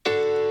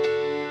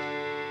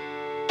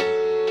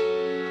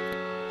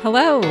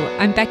Hello,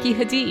 I'm Becky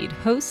Hadid,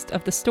 host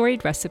of The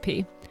Storied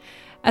Recipe.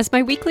 As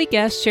my weekly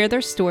guests share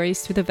their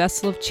stories through the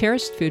vessel of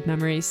cherished food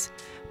memories,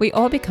 we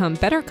all become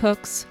better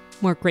cooks,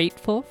 more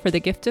grateful for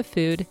the gift of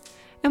food,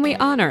 and we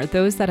honor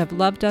those that have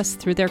loved us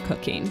through their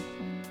cooking.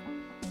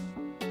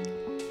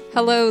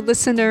 Hello,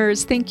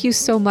 listeners. Thank you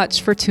so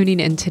much for tuning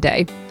in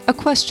today. A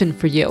question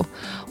for you.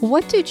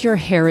 What did your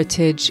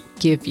heritage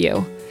give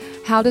you?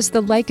 How does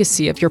the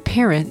legacy of your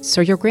parents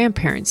or your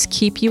grandparents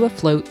keep you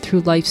afloat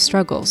through life's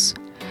struggles?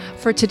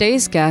 For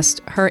today's guest,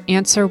 her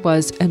answer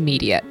was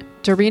immediate.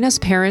 Dorina's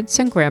parents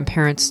and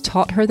grandparents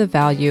taught her the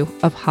value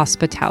of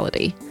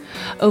hospitality.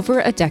 Over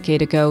a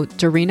decade ago,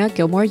 Dorina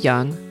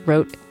Gilmore-Young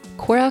wrote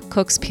Cora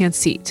Cooks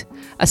Pancit,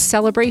 a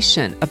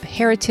celebration of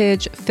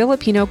heritage,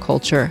 Filipino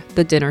culture,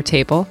 the dinner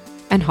table,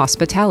 and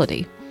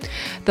hospitality.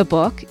 The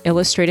book,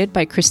 illustrated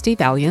by Christy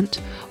Valiant,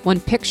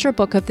 won Picture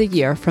Book of the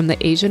Year from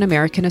the Asian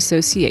American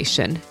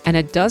Association, and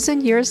a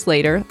dozen years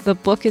later, the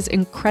book is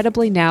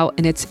incredibly now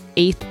in its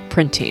 8th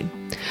printing.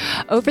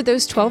 Over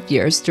those 12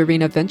 years,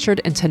 Dorina ventured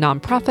into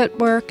nonprofit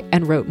work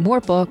and wrote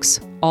more books,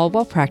 all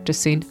while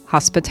practicing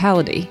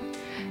hospitality.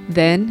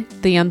 Then,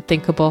 the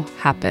unthinkable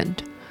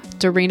happened.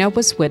 Dorina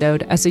was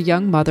widowed as a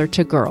young mother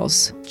to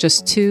girls,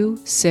 just 2,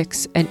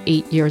 6, and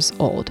 8 years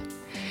old.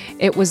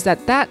 It was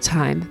at that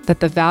time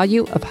that the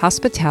value of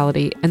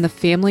hospitality and the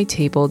family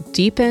table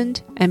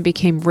deepened and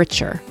became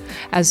richer,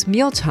 as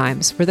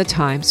mealtimes were the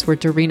times where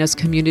Dorina's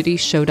community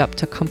showed up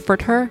to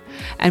comfort her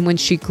and when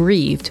she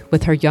grieved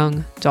with her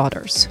young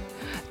daughters.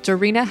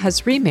 Dorina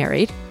has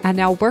remarried and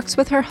now works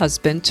with her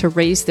husband to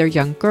raise their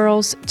young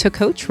girls, to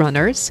coach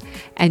runners,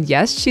 and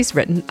yes, she's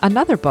written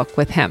another book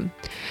with him.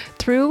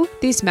 Through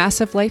these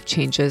massive life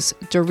changes,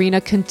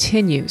 Dorina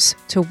continues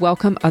to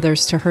welcome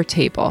others to her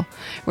table,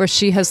 where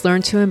she has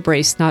learned to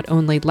embrace not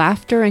only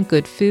laughter and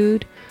good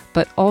food,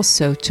 but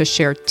also to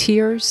share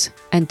tears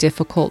and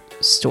difficult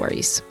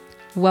stories.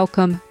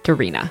 Welcome,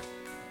 Dorina.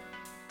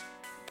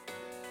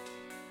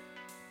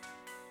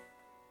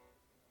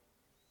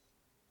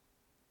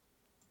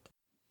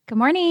 Good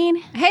morning.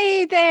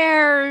 Hey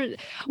there.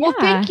 Well,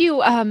 thank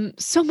you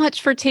so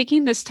much for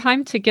taking this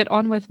time to get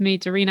on with me,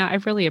 Dorina. I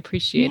really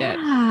appreciate it.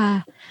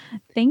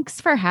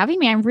 Thanks for having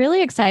me. I'm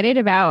really excited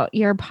about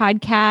your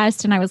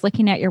podcast. And I was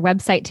looking at your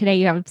website today.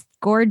 You have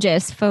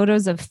gorgeous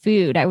photos of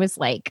food. I was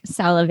like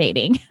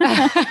salivating.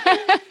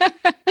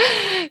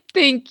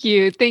 Thank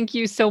you. Thank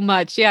you so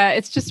much. Yeah,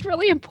 it's just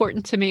really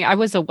important to me. I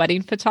was a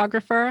wedding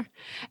photographer.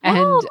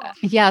 And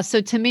so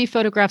to me,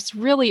 photographs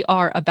really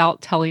are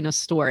about telling a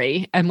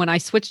story. And when I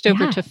switched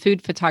over to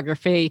food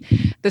photography,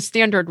 the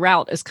standard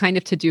route is kind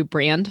of to do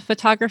brand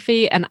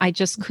photography. And I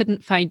just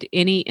couldn't find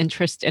any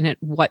interest in it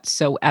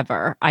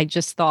whatsoever. I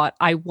just thought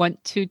I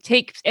want to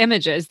take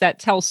images that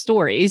tell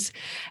stories.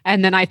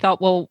 And then I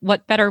thought, well,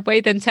 what better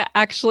way than to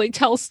actually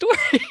tell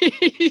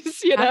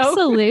stories, you know?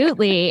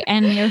 Absolutely.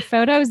 And your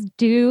photos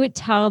do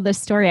tell the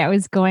story. I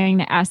was going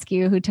to ask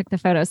you who took the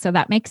photos. So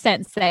that makes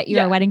sense that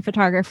you're a wedding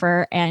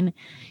photographer and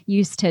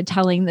used to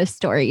telling the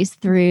stories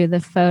through the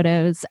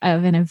photos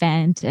of an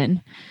event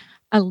and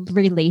a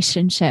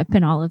relationship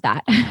and all of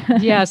that.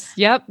 Yes.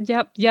 Yep.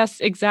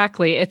 Yes,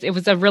 exactly. It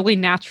was a really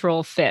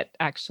natural fit,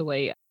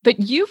 actually. But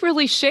you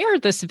really share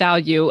this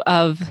value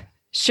of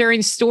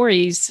sharing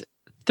stories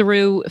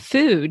through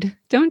food,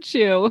 don't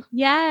you?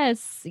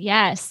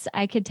 Yes.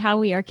 I could tell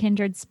we are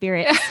kindred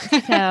spirits.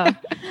 So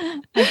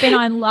I've been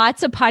on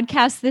lots of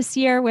podcasts this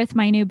year with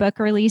my new book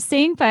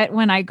releasing, but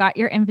when I got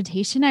your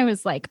invitation, I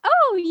was like,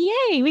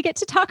 oh, yay, we get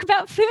to talk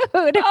about food.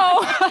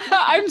 Oh,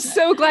 I'm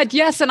so glad.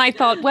 Yes. And I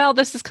thought, well,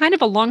 this is kind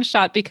of a long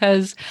shot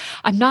because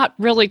I'm not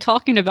really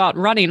talking about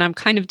running. I'm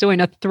kind of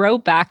doing a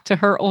throwback to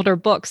her older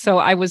book. So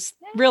I was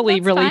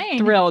really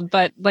thrilled.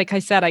 But like I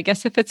said, I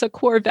guess if it's a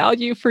core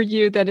value for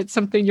you, then it's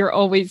something you're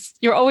always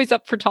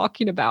up for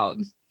talking about.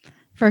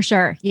 For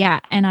sure. Yeah.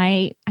 And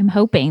I'm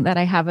hoping that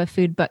I have a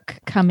food book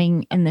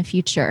coming in the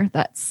future.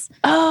 That's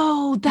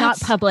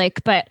not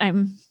public, but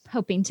I'm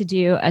hoping to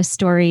do a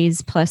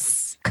stories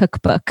plus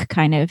cookbook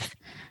kind of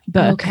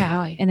book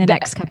in the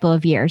next couple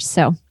of years.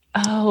 So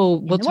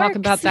we'll talk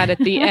about that at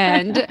the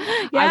end.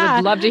 I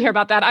would love to hear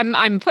about that.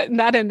 I'm putting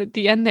that in at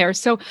the end there.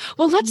 So,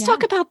 well, let's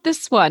talk about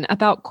this one,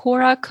 about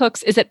Cora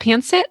Cooks. Is it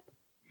Pancit?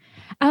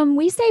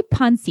 We say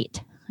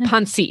Pancit.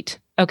 Pancit.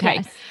 Okay.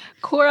 Yes.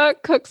 Cora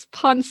Cooks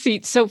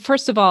Pancit. So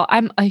first of all,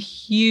 I'm a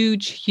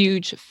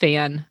huge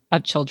fan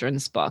of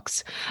children's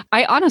books.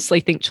 I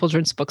honestly think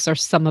children's books are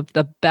some of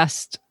the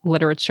best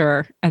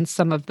literature and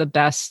some of the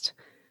best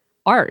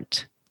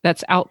art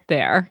that's out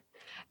there.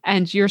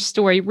 And your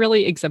story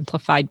really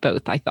exemplified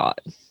both, I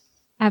thought.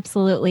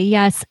 Absolutely.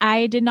 Yes.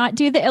 I did not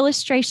do the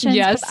illustrations,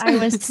 but I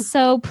was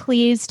so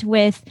pleased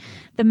with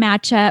the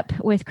matchup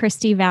with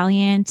Christy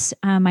Valiant.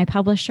 My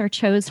publisher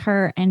chose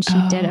her and she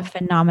did a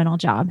phenomenal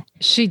job.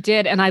 She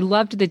did. And I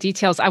loved the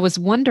details. I was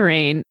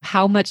wondering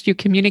how much you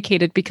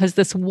communicated because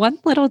this one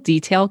little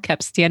detail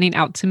kept standing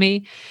out to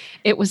me.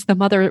 It was the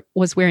mother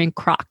was wearing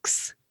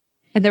Crocs.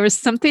 And there was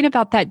something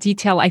about that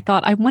detail. I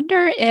thought, I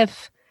wonder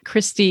if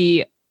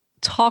Christy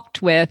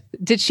talked with,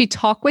 did she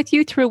talk with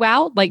you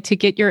throughout, like to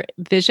get your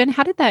vision?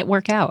 How did that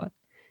work out?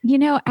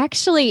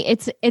 Actually,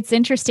 it's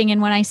interesting.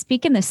 And when I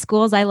speak in the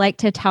schools, I like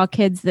to tell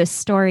kids this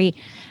story.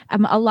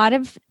 A lot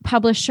of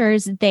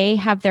publishers, they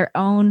have their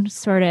own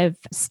sort of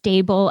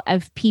stable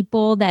of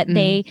people that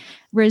they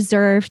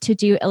reserve to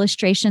do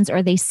illustrations,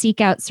 or they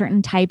seek out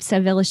certain types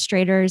of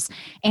illustrators.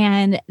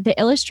 And the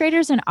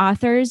illustrators and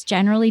authors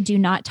generally do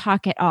not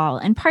talk at all.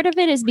 And part of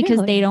it is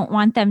because they don't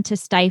want them to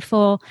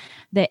stifle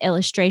the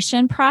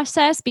illustration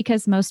process,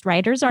 because most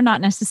writers are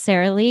not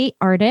necessarily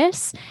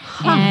artists.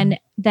 And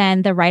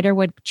then the writer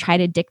would try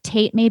to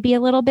dictate maybe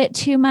a little bit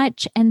too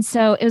much. And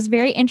so it was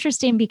very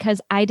interesting because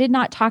I did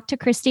not talk to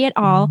Christy at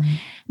all.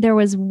 There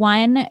was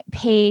one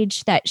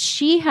page that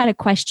she had a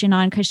question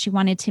on because she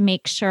wanted to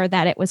make sure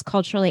that it was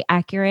culturally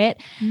accurate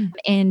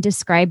in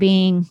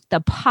describing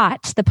the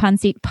pot, the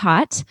Pancit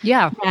pot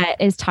that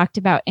is talked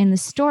about in the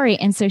story.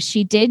 And so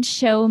she did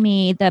show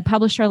me, the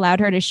publisher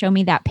allowed her to show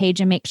me that page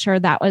and make sure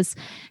that was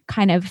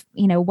kind of,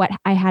 what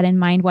I had in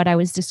mind, what I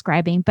was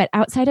describing. But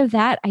outside of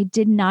that, I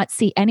did not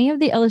see any of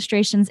the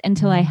illustrations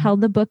until I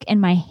held the book in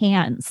my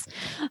hands.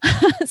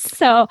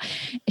 So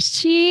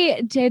she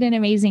did an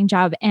amazing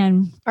job.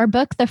 And our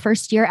book, the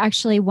first year,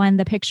 actually won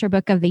the Picture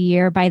Book of the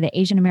Year by the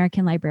Asian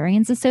American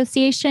Librarians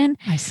Association.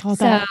 I saw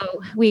that.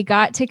 So we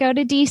got to go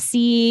to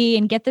DC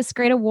and get this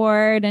great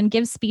award and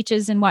give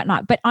speeches and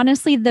whatnot. But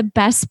honestly, the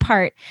best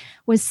part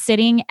was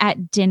sitting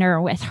at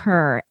dinner with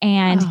her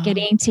and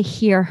getting to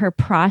hear her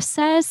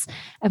process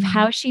of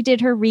how she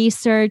did her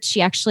research.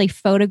 She actually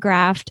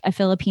photographed a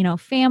Filipino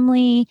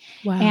family,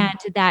 and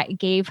that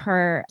gave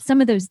her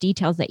some of those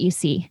details that you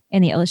see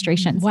in the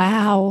illustrations.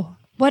 Wow.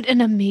 What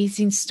an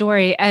amazing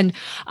story. And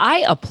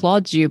I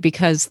applaud you,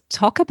 because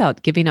talk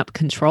about giving up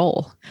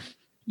control.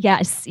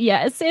 Yes,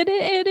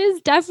 it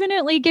is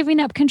definitely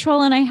giving up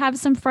control. And I have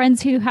some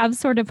friends who have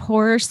sort of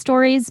horror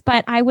stories,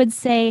 but I would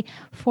say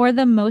for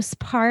the most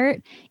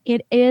part,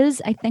 it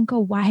is, I think, a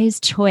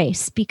wise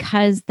choice,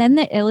 because then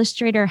the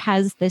illustrator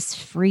has this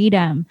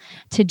freedom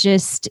to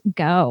just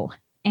go.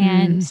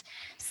 And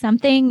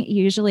something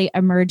usually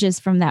emerges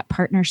from that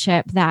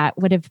partnership that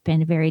would have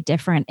been very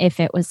different if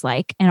it was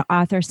like an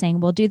author saying,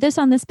 we'll do this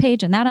on this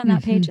page and that on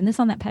that page and this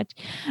on that page.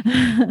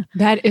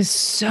 That is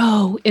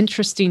so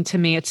interesting to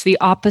me. It's the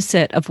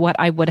opposite of what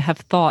I would have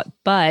thought,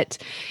 but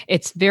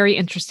it's very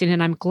interesting.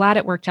 And I'm glad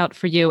it worked out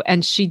for you.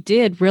 And she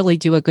did really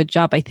do a good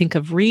job, I think,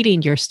 of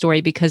reading your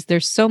story, because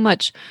there's so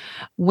much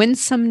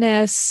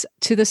winsomeness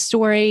to the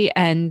story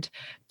and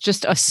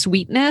just a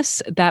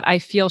sweetness that I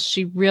feel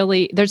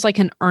there's like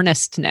an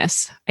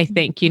earnestness, I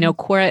think.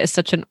 Cora is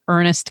such an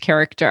earnest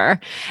character,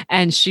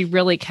 and she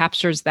really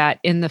captures that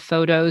in the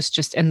photos,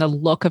 just in the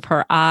look of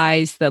her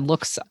eyes, the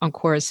looks on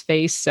Cora's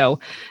face. So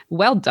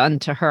well done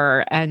to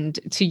her and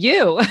to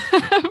you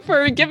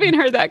for giving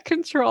her that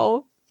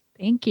control.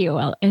 Thank you.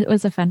 Well, it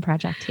was a fun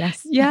project.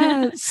 Yes.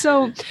 Yeah.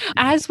 So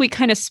as we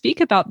kind of speak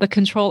about the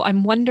control,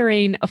 I'm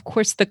wondering, of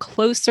course, the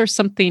closer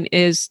something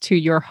is to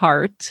your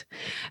heart,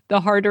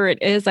 the harder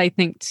it is, I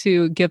think,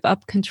 to give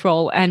up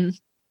control. And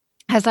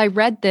as I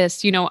read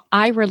this,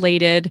 I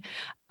related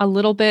a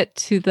little bit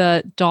to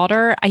the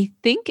daughter. I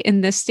think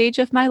in this stage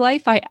of my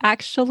life, I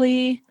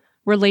actually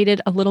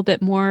related a little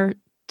bit more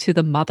to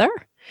the mother.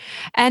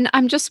 And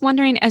I'm just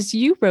wondering, as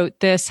you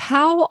wrote this,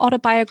 how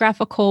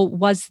autobiographical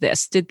was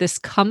this? Did this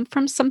come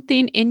from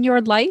something in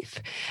your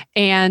life?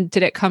 And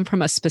did it come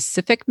from a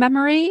specific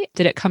memory?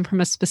 Did it come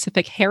from a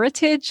specific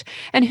heritage?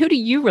 And who do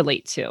you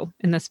relate to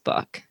in this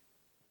book?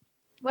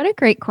 What a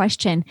great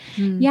question.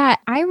 Yeah,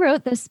 I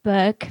wrote this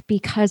book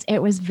because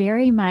it was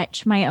very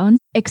much my own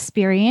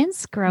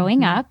experience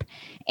growing up.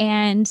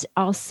 And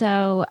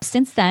also,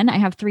 since then, I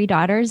have 3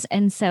 daughters.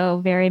 And so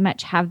very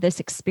much have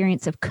this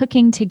experience of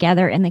cooking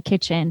together in the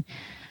kitchen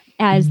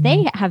as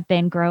they have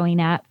been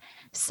growing up.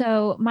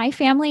 So my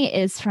family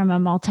is from a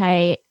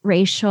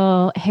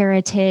multiracial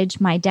heritage.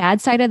 My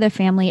dad's side of the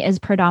family is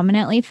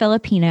predominantly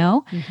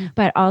Filipino,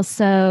 but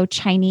also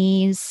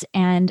Chinese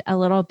and a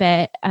little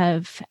bit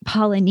of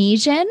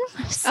Polynesian,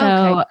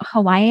 so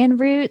Hawaiian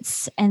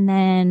roots. And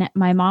then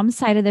my mom's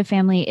side of the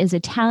family is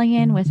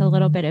Italian with a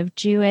little bit of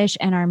Jewish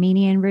and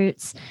Armenian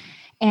roots.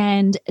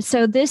 And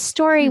so this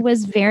story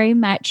was very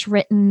much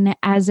written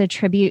as a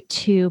tribute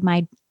to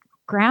my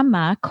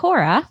grandma,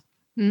 Cora.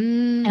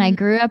 And I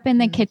grew up in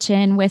the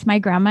kitchen with my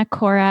grandma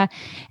Cora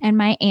and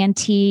my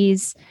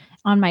aunties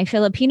on my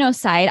Filipino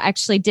side. I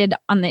actually did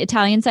on the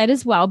Italian side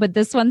as well, but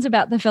this one's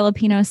about the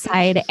Filipino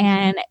side,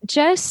 and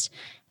just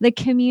the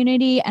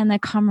community and the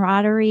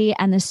camaraderie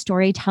and the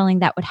storytelling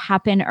that would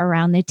happen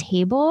around the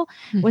table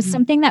was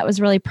something that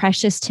was really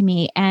precious to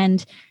me.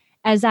 And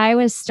as I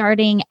was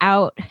starting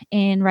out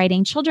in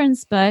writing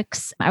children's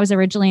books, I was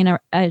originally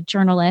a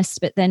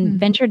journalist, but then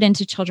ventured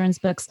into children's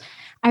books.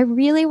 I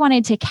really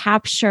wanted to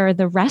capture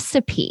the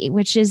recipe,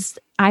 which is,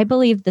 I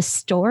believe, the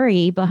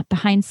story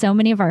behind so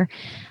many of our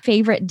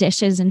favorite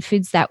dishes and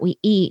foods that we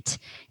eat.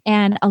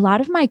 And a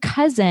lot of my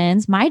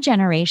cousins, my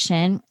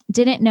generation,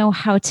 didn't know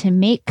how to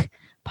make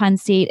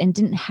pancit and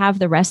didn't have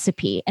the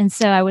recipe. And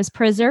so I was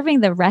preserving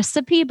the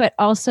recipe, but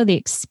also the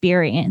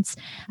experience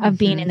of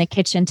being in the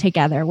kitchen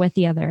together with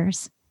the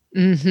others.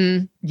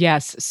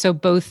 Yes. So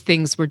both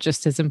things were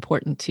just as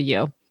important to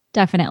you.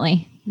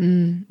 Definitely.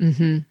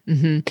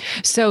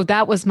 So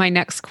that was my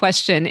next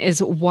question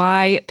is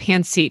why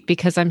pancit?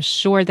 Because I'm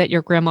sure that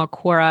your grandma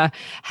Cora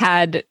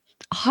had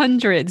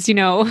hundreds,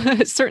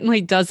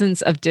 certainly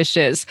dozens of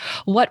dishes.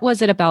 What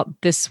was it about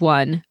this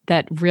one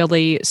that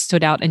really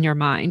stood out in your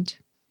mind?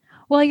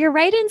 Well, you're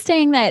right in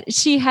saying that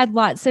she had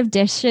lots of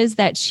dishes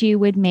that she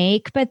would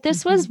make, but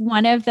this was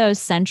one of those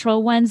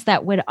central ones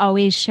that would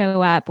always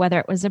show up, whether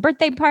it was a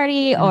birthday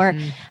party or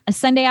a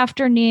Sunday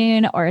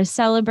afternoon or a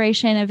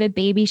celebration of a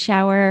baby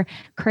shower,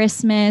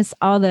 Christmas,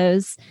 all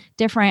those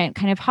different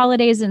kind of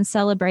holidays and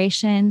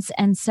celebrations.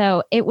 And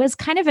so it was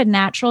kind of a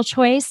natural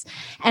choice.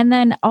 And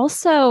then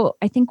also,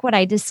 I think what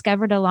I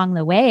discovered along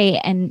the way,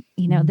 and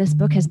this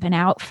book has been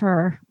out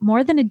for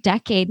more than a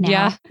decade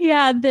now.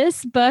 Yeah,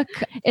 this book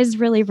is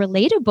really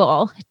relatable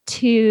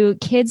to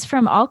kids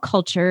from all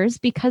cultures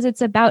because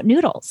it's about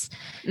noodles.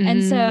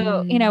 And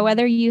so,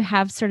 whether you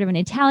have sort of an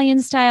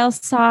Italian style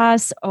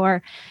sauce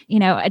or,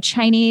 a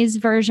Chinese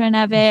version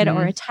of it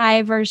or a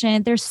Thai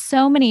version, there's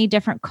so many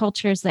different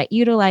cultures that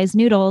utilize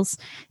noodles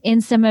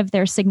in some of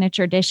their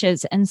signature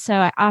dishes. And so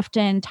I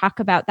often talk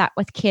about that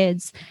with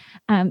kids.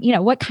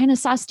 What kind of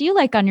sauce do you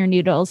like on your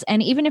noodles?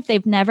 And even if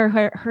they've never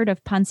heard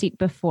of pancit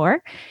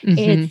before,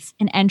 it's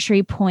an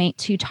entry point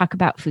to talk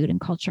about food and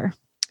culture.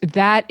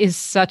 That is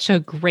such a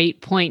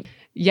great point.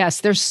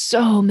 Yes, there's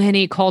so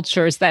many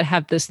cultures that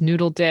have this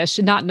noodle dish,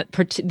 not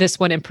this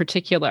one in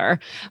particular,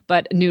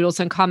 but noodles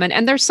in common.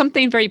 And there's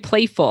something very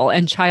playful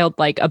and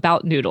childlike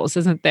about noodles,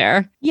 isn't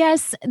there?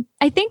 Yes,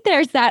 I think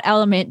there's that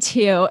element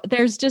too.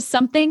 There's just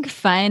something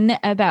fun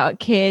about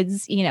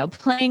kids,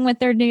 playing with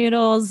their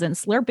noodles and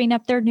slurping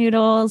up their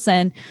noodles.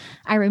 And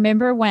I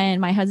remember when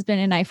my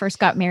husband and I first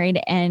got married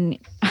and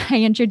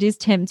I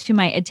introduced him to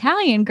my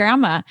Italian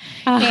grandma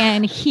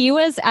and he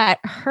was at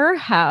her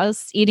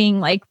house eating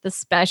like the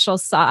special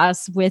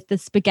sauce with the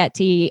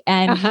spaghetti.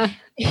 And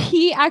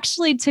he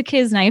actually took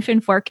his knife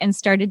and fork and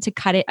started to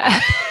cut it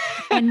up.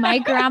 And my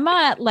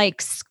grandma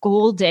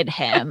scolded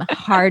him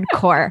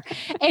hardcore.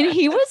 And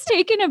he was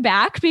taken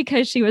aback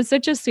because she was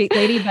such a sweet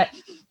lady, but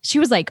she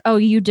was like, "Oh,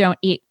 you don't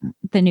eat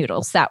the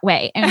noodles that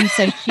way." And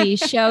so she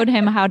showed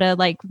him how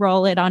to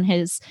roll it on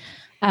his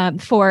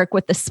fork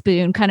with the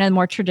spoon, kind of the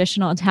more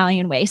traditional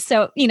Italian way.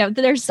 So,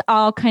 there's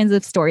all kinds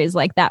of stories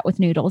like that with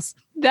noodles.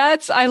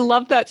 I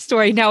love that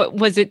story. Now,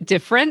 was it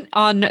different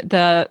on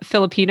the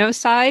Filipino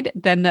side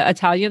than the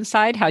Italian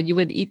side, how you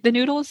would eat the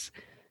noodles?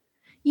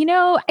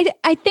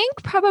 I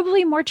think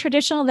probably more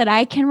traditional that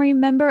I can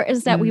remember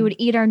is that we would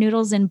eat our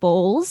noodles in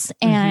bowls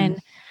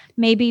and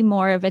maybe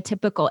more of a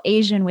typical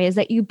Asian way is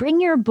that you bring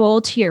your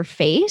bowl to your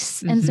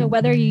face. And so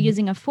whether you're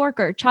using a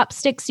fork or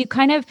chopsticks, you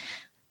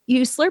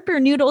slurp your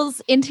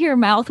noodles into your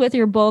mouth with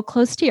your bowl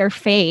close to your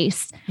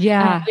face.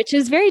 Yeah. Which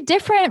is very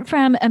different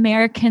from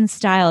American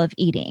style of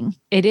eating.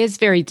 It is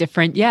very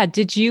different. Yeah.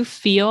 Did you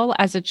feel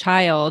as a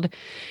child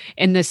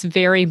in this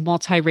very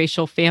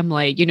multiracial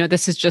family,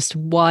 this is just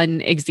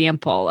one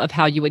example of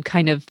how you would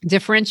kind of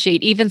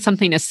differentiate even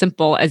something as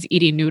simple as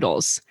eating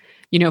noodles,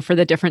 for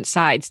the different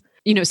sides.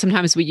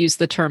 Sometimes we use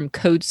the term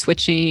code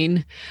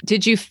switching.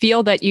 Did you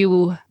feel that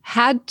you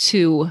had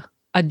to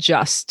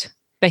adjust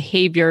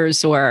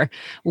behaviors or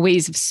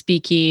ways of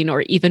speaking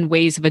or even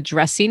ways of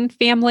addressing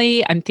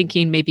family? I'm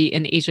thinking maybe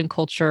in Asian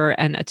culture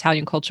and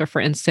Italian culture, for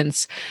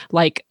instance,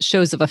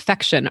 shows of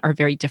affection are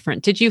very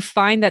different. Did you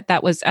find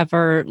that was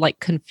ever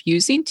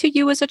confusing to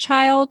you as a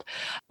child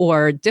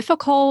or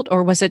difficult,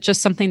 or was it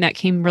just something that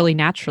came really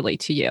naturally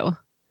to you?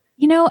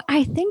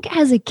 I think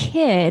as a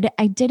kid,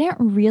 I didn't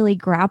really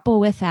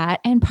grapple with that.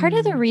 And part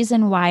of the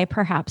reason why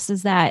perhaps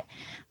is that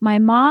my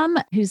mom,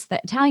 who's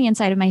the Italian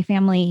side of my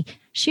family,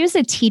 she was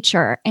a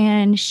teacher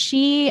and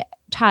she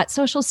taught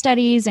social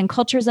studies and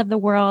cultures of the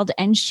world.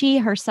 And she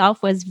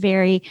herself was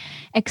very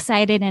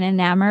excited and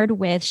enamored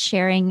with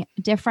sharing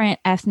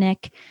different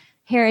ethnic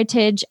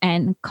heritage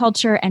and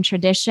culture and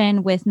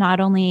tradition with not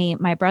only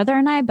my brother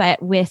and I,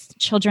 but with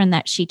children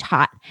that she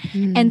taught.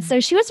 And so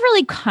she was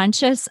really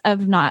conscious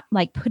of not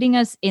putting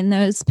us in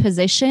those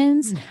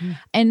positions.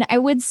 And I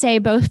would say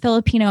both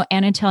Filipino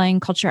and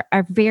Italian culture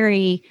are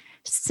very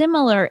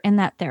similar in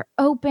that they're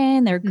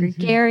open, they're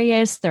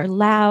gregarious, they're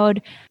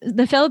loud.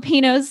 The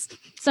Filipinos,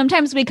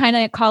 sometimes we kind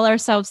of call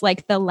ourselves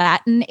the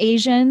Latin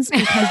Asians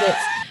because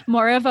it's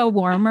more of a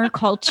warmer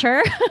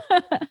culture.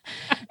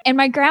 And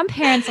my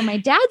grandparents on my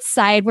dad's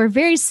side were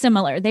very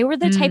similar. They were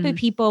the type of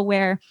people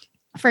where,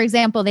 for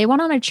example, they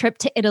went on a trip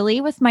to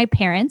Italy with my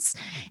parents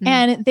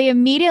and they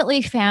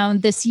immediately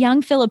found this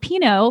young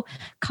Filipino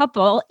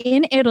couple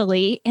in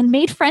Italy and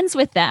made friends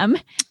with them.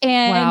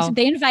 And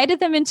they invited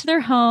them into their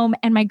home.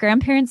 And my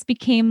grandparents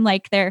became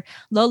their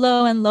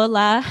Lolo and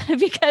Lola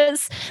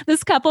because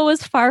this couple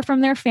was far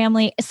from their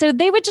family. So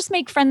they would just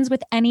make friends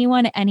with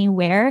anyone,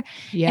 anywhere.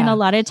 Yeah. And a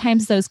lot of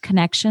times those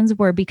connections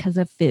were because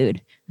of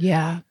food.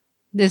 Yeah.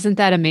 Isn't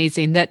that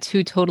amazing that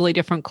two totally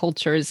different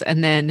cultures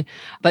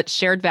but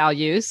shared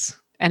values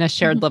and a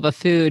shared love of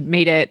food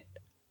made it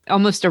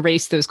almost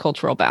erase those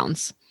cultural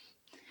bounds.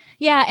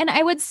 Yeah. And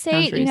I would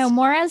say,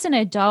 more as an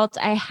adult,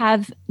 I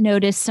have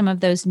noticed some of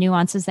those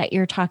nuances that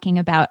you're talking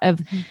about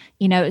of,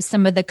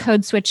 some of the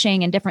code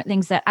switching and different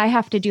things that I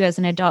have to do as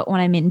an adult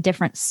when I'm in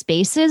different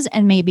spaces.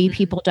 And maybe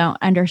people don't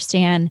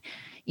understand,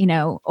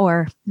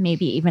 or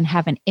maybe even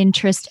have an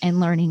interest in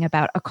learning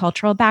about a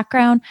cultural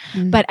background.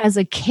 But as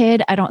a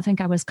kid, I don't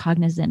think I was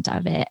cognizant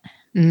of it.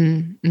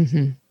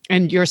 Mm-hmm.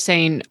 And you're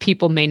saying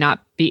people may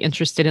not be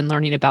interested in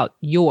learning about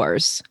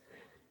yours.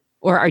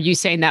 Or are you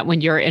saying that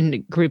when you're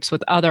in groups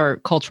with other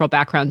cultural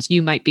backgrounds,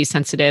 you might be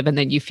sensitive and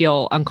then you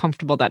feel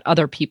uncomfortable that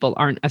other people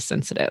aren't as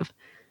sensitive?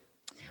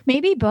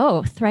 Maybe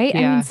both, right?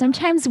 Yeah. I mean,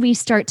 sometimes we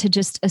start to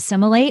just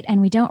assimilate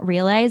and we don't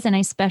realize. And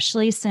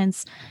especially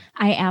since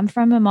I am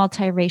from a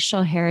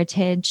multiracial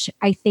heritage,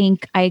 I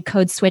think I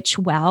code switch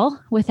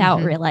well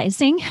without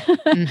realizing.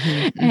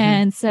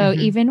 And so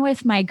even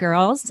with my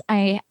girls,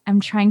 I am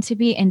trying to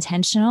be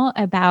intentional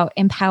about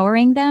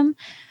empowering them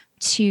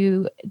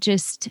to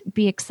just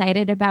be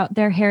excited about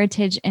their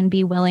heritage and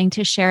be willing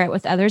to share it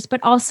with others, but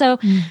also,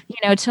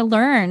 to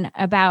learn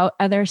about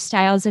other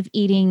styles of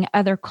eating,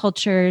 other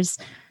cultures.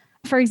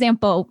 For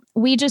example,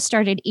 we just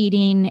started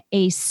eating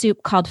a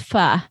soup called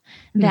pho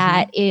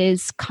that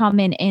is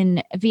common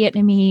in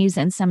Vietnamese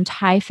and some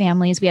Thai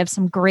families. We have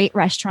some great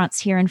restaurants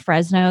here in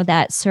Fresno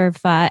that serve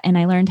pho, and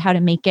I learned how to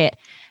make it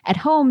at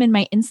home in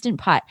my Instant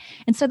Pot.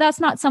 And so that's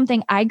not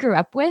something I grew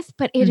up with,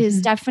 but it is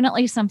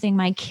definitely something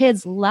my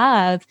kids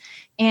love,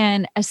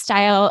 and a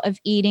style of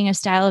eating, a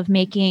style of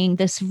making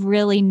this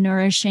really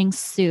nourishing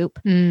soup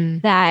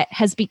that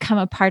has become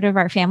a part of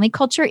our family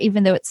culture,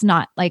 even though it's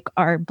not like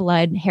our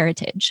blood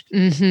heritage.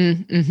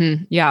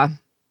 Yeah.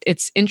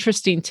 It's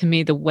interesting to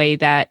me the way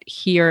that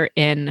here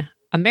in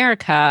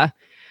America,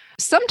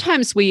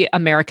 sometimes we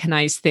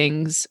Americanize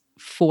things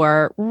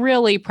for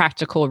really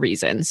practical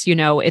reasons.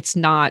 It's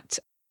not.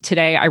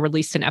 Today, I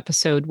released an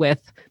episode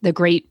with the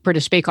Great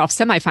British Bake Off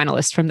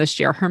semifinalist from this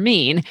year,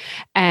 Hermine,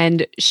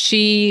 and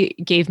she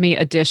gave me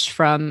a dish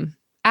from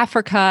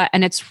Africa,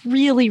 and it's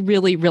really,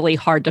 really, really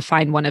hard to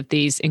find one of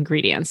these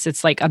ingredients.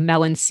 It's like a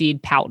melon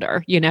seed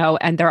powder,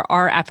 and there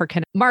are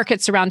African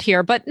markets around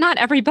here, but not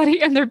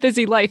everybody in their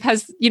busy life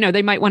has,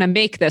 they might want to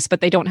make this, but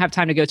they don't have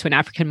time to go to an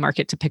African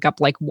market to pick up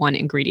like one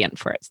ingredient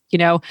for it,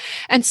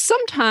 And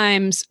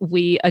sometimes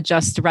we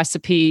adjust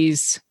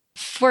recipes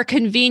for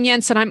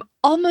convenience, and I'm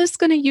almost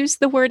going to use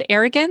the word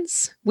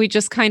arrogance. We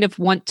just kind of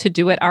want to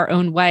do it our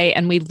own way,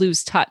 and we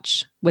lose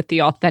touch with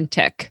the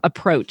authentic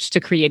approach to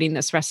creating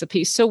this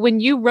recipe. So when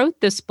you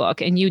wrote this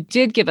book and you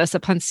did give us a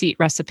pancit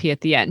recipe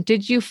at the end,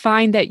 did you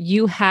find that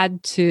you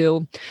had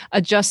to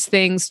adjust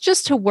things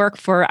just to work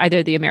for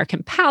either the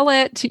American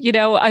palate?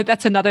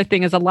 That's another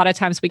thing, is a lot of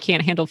times we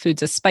can't handle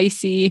foods as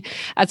spicy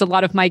as a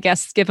lot of my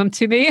guests give them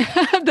to me.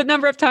 The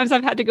number of times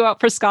I've had to go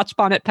out for Scotch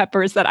bonnet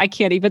peppers that I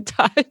can't even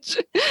touch.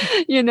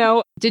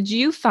 Did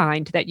you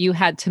find that you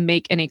had to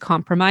make any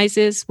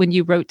compromises when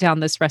you wrote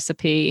down this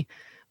recipe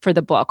for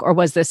the book, or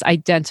was this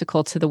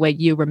identical to the way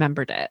you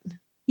remembered it?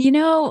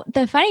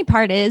 The funny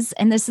part is,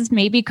 and this is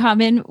maybe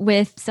common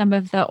with some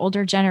of the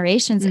older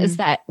generations, is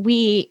that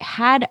we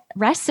had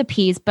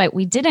recipes, but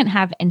we didn't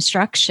have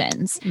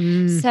instructions.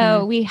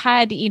 So we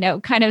had,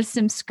 kind of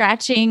some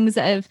scratchings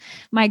of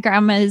my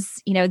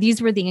grandma's,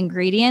 these were the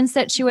ingredients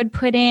that she would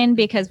put in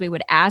because we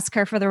would ask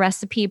her for the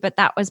recipe. But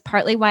that was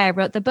partly why I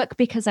wrote the book,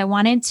 because I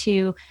wanted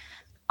to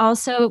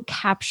also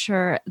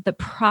capture the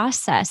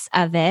process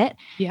of it.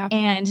 Yeah.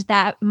 And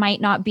that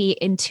might not be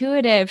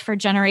intuitive for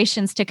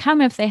generations to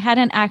come if they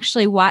hadn't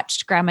actually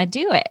watched grandma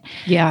do it.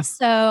 Yeah.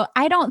 So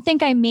I don't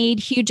think I made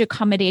huge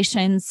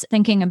accommodations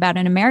thinking about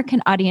an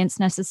American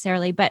audience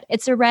necessarily, but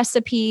it's a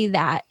recipe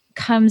that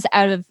comes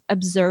out of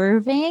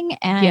observing,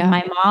 and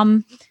my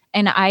mom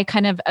and I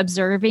kind of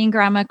observing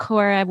Grandma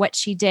Cora, what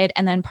she did,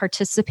 and then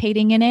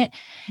participating in it.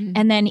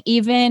 And then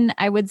even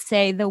I would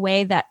say the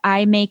way that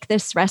I make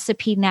this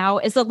recipe now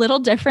is a little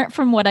different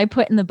from what I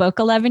put in the book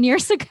 11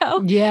 years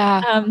ago.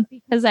 Yeah.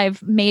 Because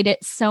I've made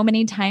it so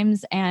many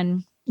times,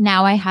 and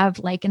now I have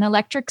like an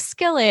electric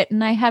skillet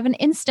and I have an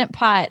Instant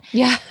Pot.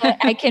 Yeah.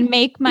 I can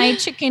make my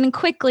chicken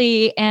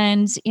quickly.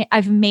 And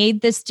I've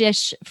made this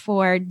dish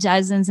for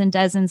dozens and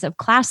dozens of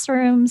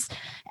classrooms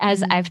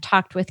as I've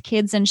talked with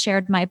kids and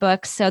shared my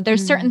book. So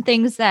there's certain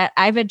things that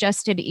I've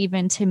adjusted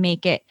even to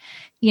make it,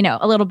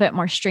 a little bit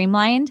more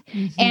streamlined.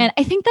 And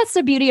I think that's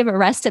the beauty of a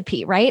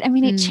recipe, right? I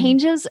mean, it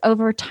changes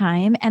over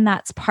time, and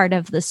that's part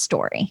of the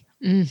story.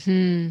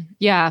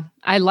 Yeah,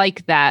 I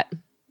like that.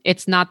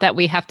 It's not that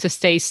we have to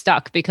stay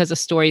stuck because a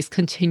story is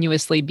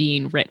continuously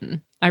being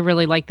written. I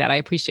really like that. I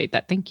appreciate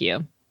that. Thank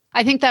you.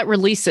 I think that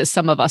releases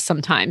some of us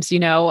sometimes,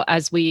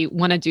 as we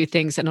want to do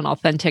things in an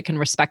authentic and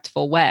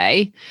respectful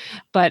way.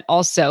 But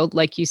also,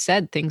 like you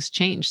said, things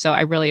change. So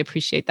I really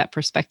appreciate that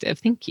perspective.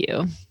 Thank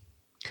you.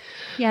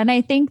 Yeah. And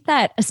I think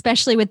that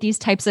especially with these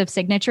types of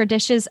signature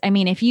dishes, I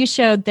mean, if you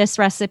showed this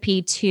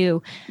recipe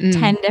to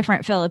 10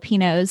 different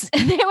Filipinos,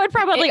 they would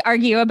probably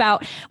argue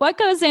about what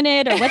goes in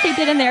it or what they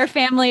did in their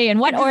family and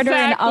what order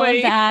and all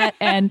of that.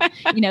 And,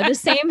 the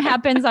same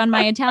happens on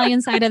my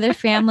Italian side of the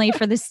family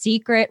for the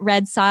secret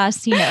red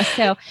sauce,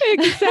 so.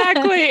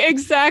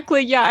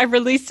 Exactly. Yeah. I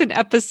released an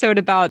episode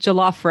about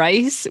jollof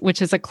rice,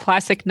 which is a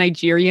classic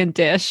Nigerian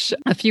dish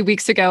a few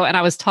weeks ago. And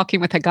I was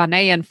talking with a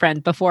Ghanaian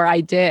friend before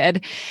I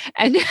did.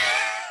 And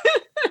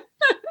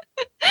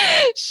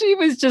she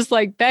was just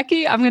like,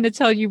 Becky, I'm going to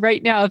tell you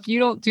right now, if you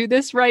don't do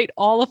this right,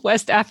 all of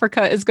West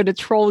Africa is going to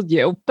troll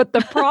you. But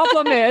the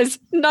problem is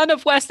none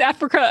of West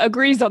Africa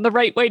agrees on the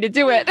right way to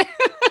do it.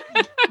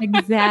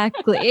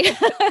 Exactly.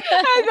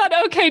 I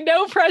thought, okay,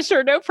 no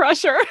pressure.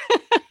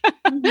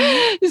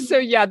 So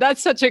yeah,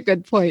 that's such a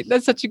good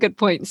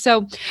point.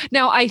 So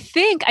now I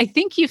think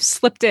you've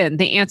slipped in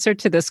the answer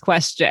to this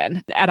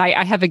question, and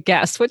I have a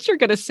guess what you're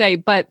going to say,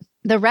 but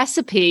the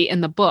recipe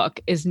in the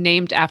book is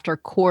named after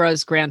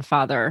Cora's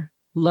grandfather,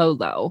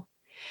 Lolo,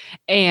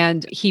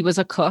 and he was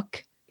a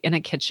cook in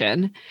a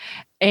kitchen.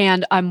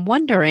 And I'm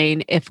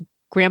wondering if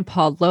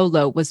Grandpa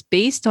Lolo was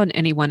based on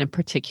anyone in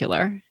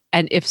particular.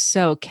 And if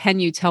so, can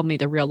you tell me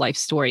the real life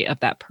story of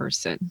that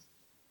person?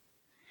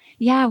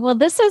 Yeah, well,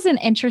 this is an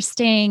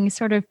interesting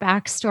sort of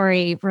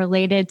backstory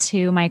related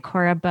to my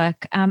Cora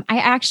book. I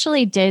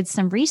actually did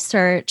some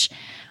research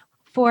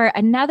for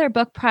another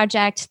book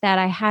project that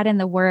I had in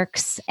the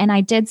works, and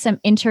I did some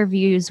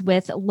interviews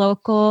with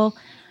local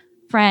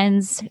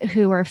friends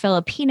who were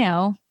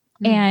Filipino.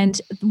 And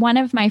one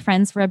of my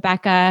friends,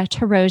 Rebecca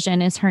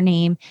Tarosian is her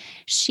name,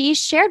 she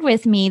shared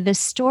with me the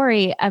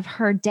story of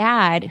her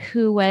dad,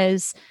 who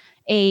was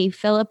a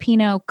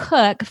Filipino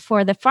cook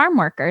for the farm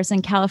workers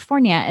in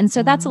California. And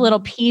so that's a little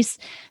piece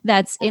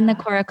that's in the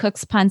Cora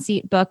Cooks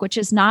Pancit book, which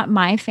is not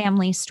my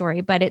family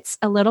story, but it's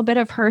a little bit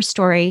of her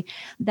story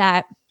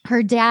that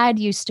her dad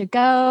used to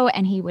go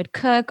and he would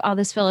cook all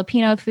this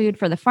Filipino food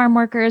for the farm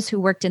workers who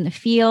worked in the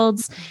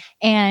fields.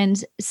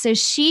 And so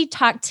she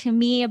talked to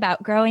me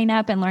about growing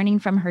up and learning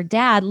from her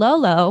dad,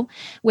 Lolo,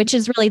 which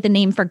is really the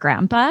name for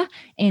grandpa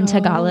in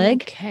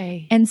Tagalog.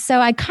 Okay. And so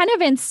I kind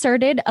of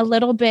inserted a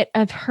little bit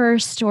of her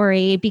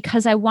story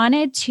because I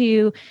wanted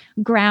to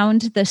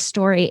ground the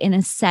story in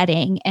a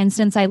setting. And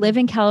since I live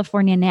in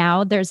California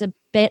now, there's a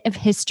bit of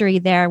history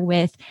there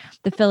with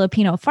the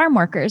Filipino farm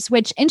workers,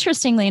 which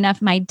interestingly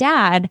enough, my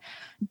dad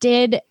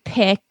did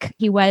pick.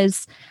 He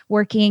was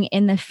working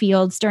in the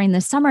fields during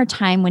the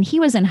summertime when he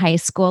was in high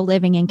school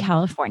living in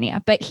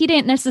California, but he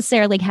didn't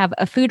necessarily have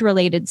a food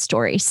related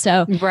story.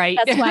 So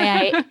that's why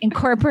I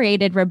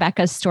incorporated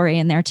Rebecca's story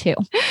in there too.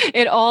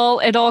 It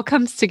all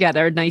comes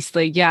together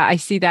nicely. Yeah, I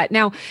see that.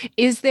 Now,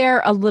 is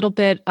there a little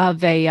bit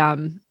of a,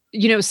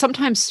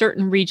 sometimes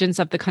certain regions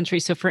of the country.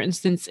 So for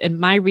instance, in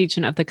my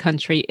region of the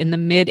country in the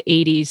mid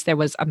 80s, there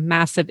was a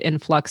massive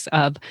influx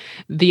of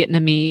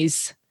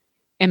Vietnamese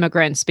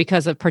immigrants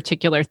because of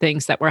particular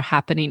things that were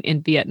happening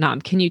in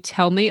Vietnam. Can you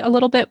tell me a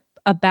little bit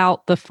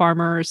about the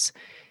farmers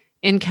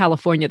in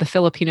California, the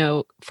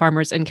Filipino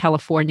farmers in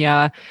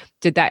California?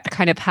 Did that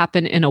kind of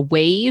happen in a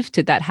wave?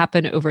 Did that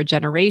happen over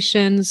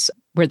generations?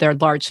 Were there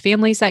large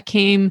families that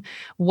came?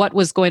 What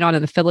was going on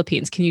in the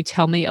Philippines? Can you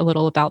tell me a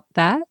little about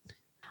that?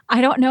 I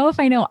don't know if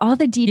I know all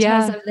the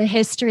details of the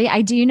history.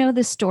 I do know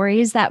the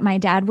stories that my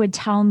dad would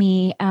tell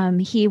me.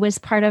 He was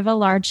part of a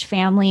large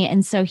family.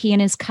 And so he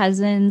and his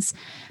cousins,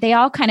 they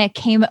all kind of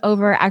came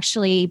over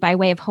actually by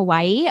way of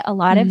Hawaii. A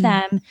lot of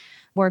them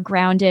were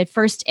grounded,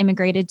 first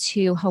immigrated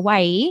to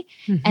Hawaii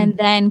and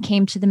then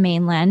came to the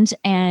mainland.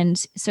 And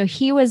so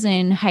he was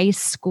in high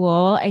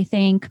school, I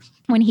think,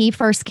 when he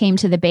first came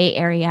to the Bay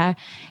Area.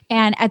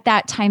 And at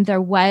that time,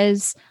 there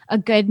was a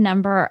good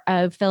number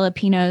of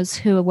Filipinos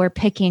who were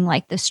picking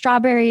like the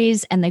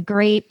strawberries and the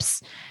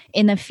grapes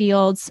in the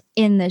fields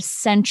in the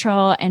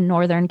central and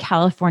northern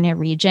California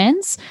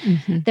regions.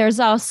 There's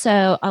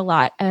also a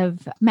lot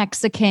of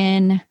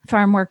Mexican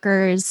farm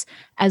workers,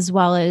 as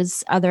well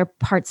as other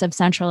parts of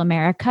Central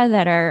America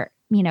that are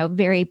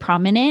very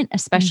prominent,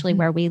 especially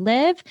where we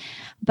live.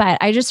 But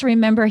I just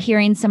remember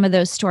hearing some of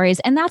those stories.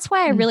 And that's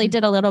why I really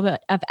did a little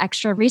bit of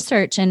extra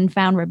research and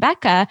found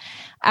Rebecca.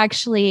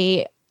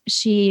 Actually,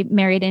 she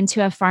married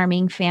into a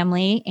farming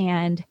family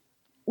and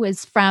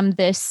was from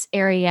this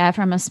area,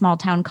 from a small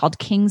town called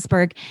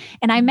Kingsburg.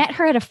 And I met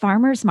her at a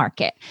farmer's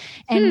market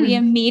and we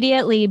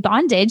immediately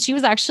bonded. She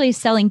was actually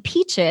selling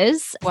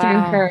peaches through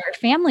her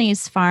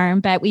family's farm,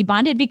 but we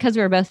bonded because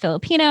we were both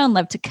Filipino and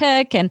loved to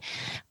cook. And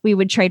we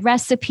would trade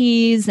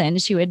recipes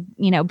and she would,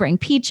 bring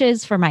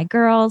peaches for my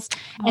girls.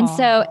 And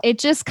so it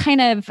just kind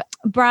of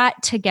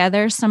brought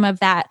together some of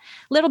that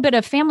little bit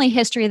of family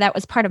history that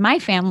was part of my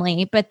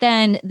family. But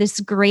then this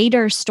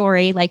greater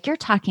story, like you're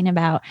talking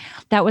about,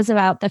 that was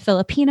about the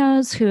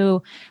Filipinos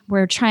who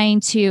were trying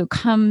to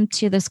come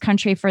to this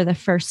country for the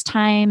first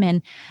time.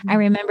 And I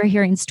remember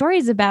hearing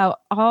stories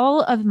about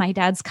all of my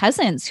dad's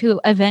cousins who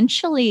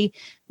eventually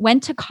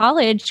went to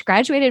college,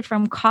 graduated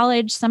from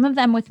college, some of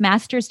them with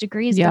master's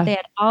degrees, but they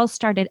had all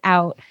started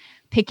out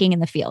picking in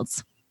the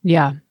fields.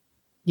 Yeah.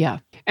 Yeah.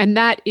 And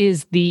that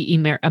is the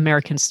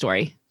American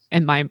story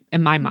in my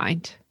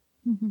mind.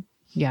 Mm-hmm.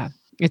 Yeah.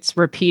 It's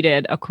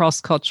repeated across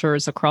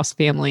cultures, across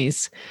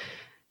families,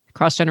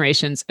 across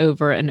generations,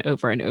 over and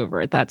over and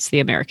over. That's the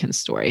American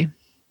story.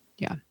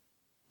 Yeah.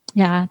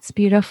 Yeah, it's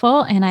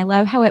beautiful. And I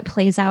love how it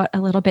plays out a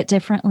little bit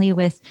differently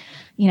with,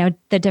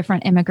 the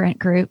different immigrant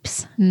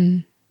groups.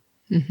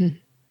 Mm-hmm.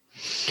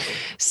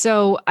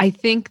 So I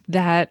think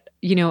that,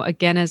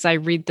 again, as I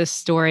read this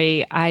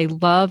story, I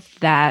love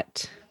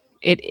that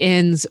it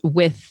ends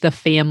with the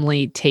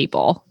family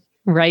table,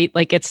 right?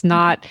 Like it's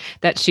not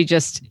that she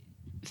just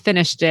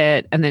finished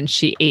it and then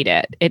she ate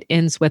it. It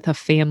ends with a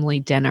family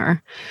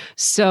dinner.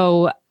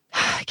 So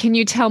can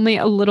you tell me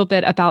a little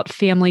bit about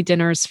family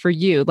dinners for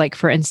you? Like,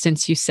 for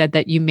instance, you said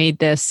that you made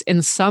this,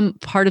 and some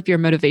part of your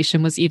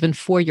motivation was even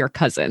for your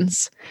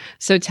cousins.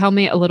 So tell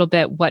me a little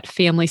bit what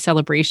family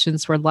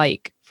celebrations were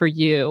like for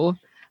you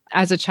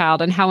as a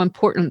child and how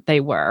important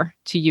they were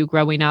to you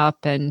growing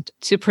up and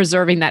to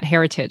preserving that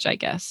heritage, I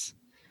guess.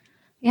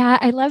 Yeah,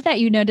 I love that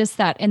you noticed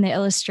that in the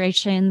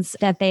illustrations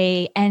that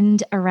they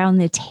end around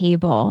the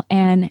table.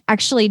 And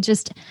actually,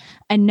 just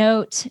a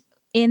note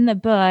in the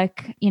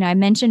book, I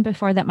mentioned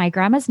before that my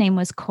grandma's name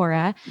was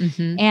Cora,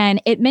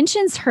 and it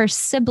mentions her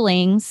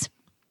siblings.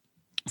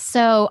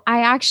 So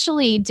I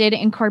actually did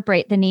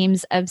incorporate the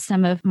names of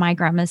some of my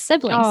grandma's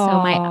siblings. Aww. So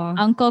my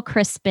uncle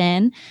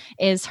Crispin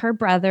is her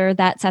brother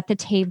that's at the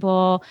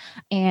table.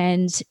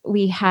 And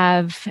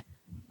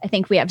I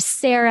think we have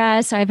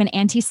Sarah. So I have an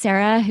Auntie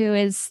Sarah who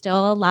is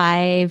still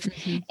alive.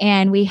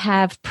 And we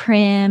have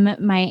Prim,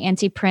 my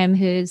Auntie Prim,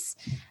 who's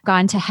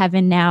gone to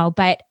heaven now.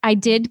 But I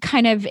did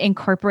kind of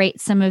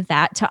incorporate some of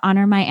that to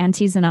honor my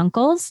aunties and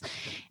uncles.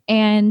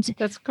 And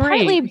that's great.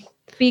 Partly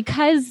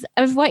because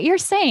of what you're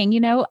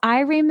saying, I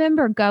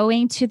remember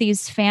going to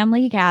these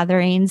family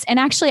gatherings, and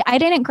actually I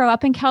didn't grow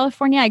up in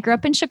California. I grew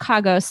up in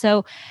Chicago.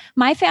 So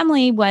my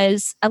family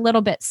was a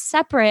little bit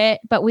separate,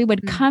 but we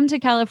would come to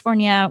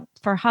California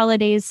for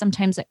holidays,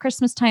 sometimes at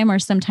Christmas time or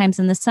sometimes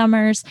in the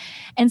summers.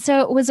 And so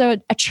it was a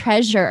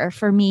treasure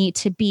for me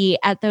to be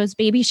at those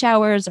baby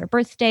showers or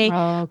birthday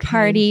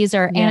parties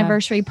or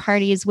anniversary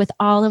parties with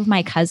all of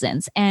my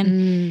cousins.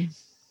 And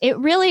it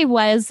really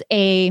was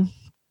a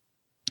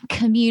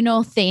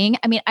communal thing.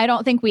 I mean, I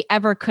don't think we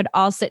ever could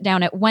all sit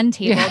down at one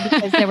table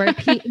because there were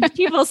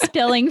people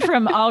spilling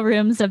from all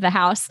rooms of the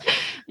house.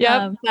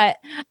 But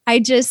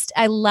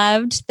I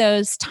loved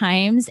those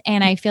times.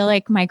 And I feel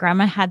like my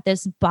grandma had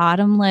this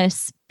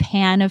bottomless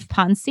pan of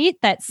Pancit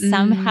that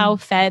somehow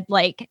fed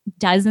like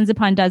dozens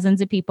upon dozens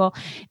of people,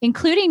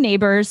 including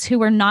neighbors who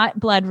were not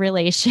blood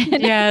relation.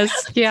 Yes.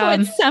 Yeah.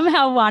 Would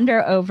somehow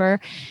wander over.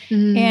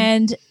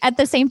 And at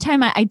the same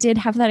time, I did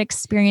have that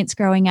experience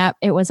growing up.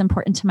 It was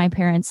important to my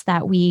parents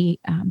that we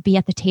be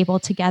at the table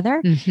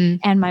together.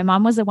 And my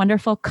mom was a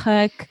wonderful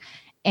cook.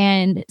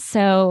 And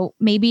so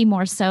maybe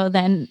more so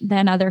than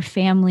other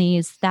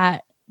families,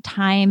 that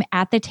time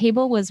at the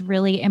table was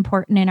really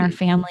important in our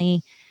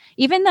family.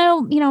 Even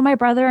though, my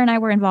brother and I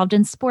were involved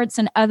in sports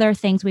and other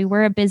things, we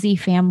were a busy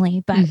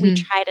family, but we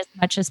tried as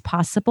much as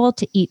possible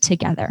to eat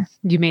together.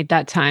 You made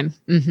that time.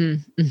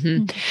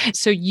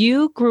 So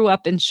you grew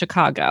up in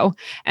Chicago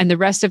and the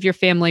rest of your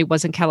family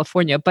was in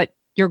California, but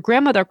your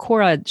grandmother,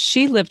 Cora,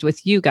 she lived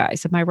with you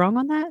guys. Am I wrong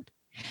on that?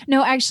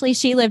 No, actually,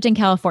 she lived in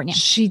California.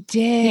 She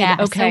did. Yeah.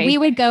 Okay. So we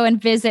would go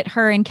and visit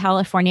her in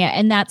California.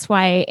 And that's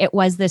why it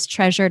was this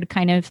treasured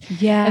kind of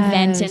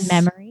event in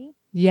memory.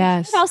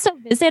 Yes. She would also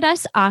visit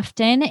us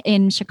often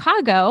in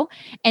Chicago.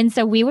 And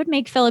so we would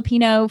make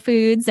Filipino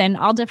foods and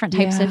all different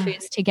types of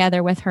foods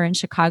together with her in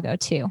Chicago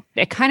too.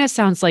 It kind of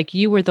sounds like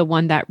you were the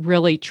one that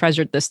really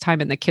treasured this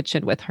time in the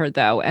kitchen with her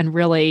though, and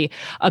really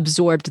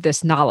absorbed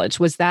this knowledge.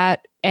 Was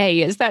that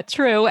A, is that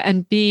true?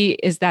 And B,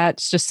 is that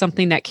just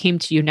something that came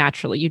to you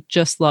naturally? You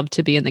just love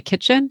to be in the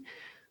kitchen?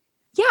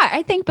 Yeah,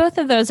 I think both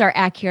of those are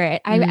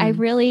accurate. I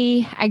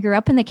grew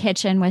up in the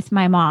kitchen with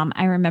my mom.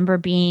 I remember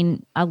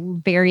being a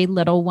very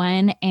little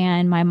one,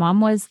 and my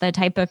mom was the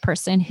type of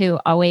person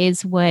who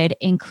always would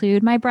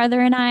include my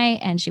brother and I,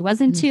 and she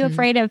wasn't too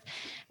afraid of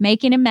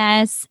making a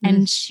mess.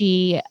 And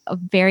she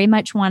very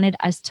much wanted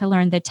us to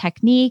learn the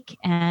technique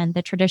and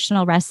the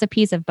traditional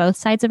recipes of both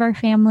sides of our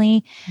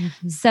family.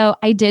 So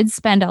I did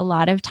spend a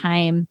lot of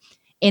time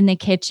in the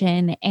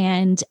kitchen.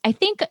 And I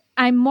think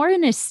I'm more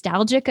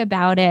nostalgic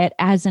about it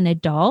as an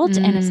adult,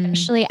 and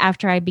especially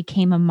after I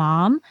became a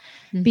mom,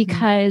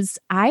 because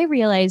I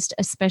realized,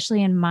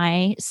 especially in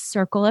my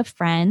circle of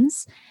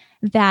friends,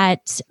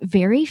 that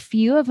very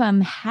few of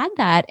them had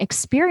that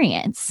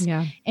experience.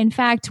 In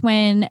fact,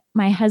 when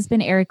my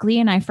husband, Eric Lee,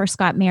 and I first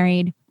got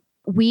married,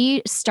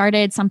 we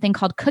started something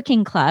called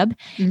Cooking Club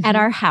at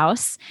our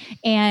house.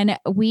 And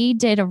we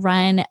did a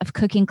run of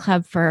Cooking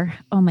Club for,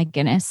 oh my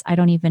goodness, I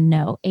don't even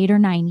know, 8 or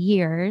 9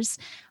 years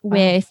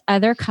with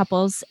other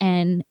couples.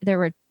 And there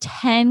were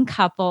 10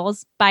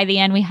 couples. By the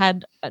end, we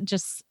had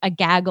just a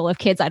gaggle of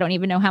kids. I don't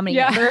even know how many.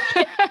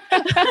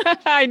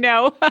 I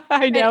know.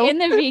 In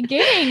the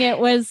beginning, it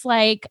was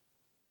like,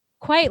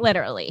 quite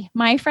literally,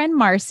 my friend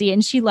Marcy,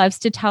 and she loves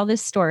to tell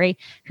this story,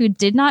 who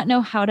did not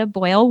know how to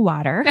boil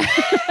water.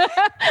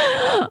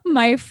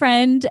 My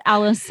friend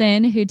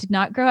Allison, who did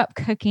not grow up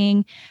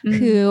cooking,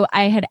 who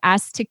I had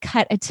asked to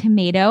cut a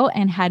tomato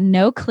and had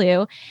no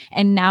clue.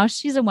 And now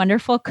she's a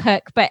wonderful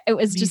cook, but it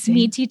was just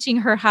me teaching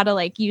her how to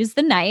like use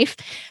the knife.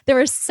 There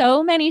were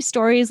so many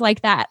stories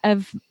like that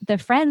of the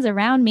friends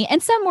around me.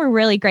 And some were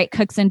really great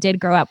cooks and did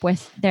grow up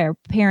with their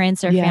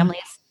parents or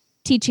families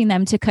teaching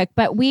them to cook.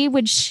 But we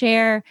would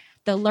share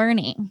the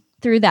learning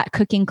through that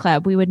cooking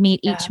club. We would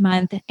meet each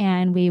month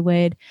and we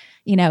would,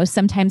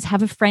 sometimes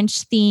have a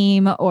French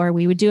theme, or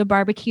we would do a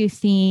barbecue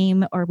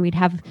theme, or we'd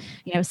have,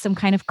 some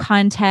kind of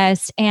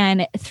contest.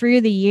 And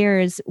through the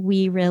years,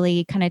 we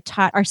really kind of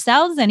taught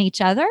ourselves and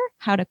each other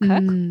how to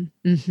cook.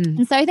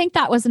 And so I think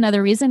that was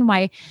another reason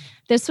why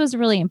this was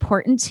really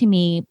important to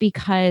me,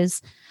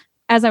 because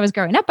as I was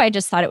growing up, I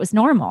just thought it was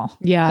normal.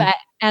 Yeah. But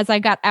as I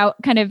got out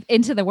kind of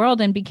into the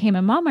world and became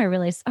a mom, I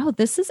realized,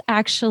 this is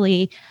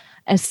actually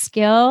a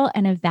skill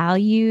and a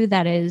value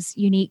that is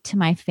unique to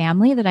my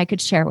family that I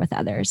could share with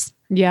others.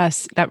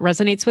 Yes, that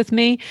resonates with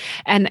me.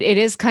 And it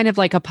is kind of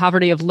like a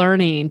poverty of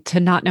learning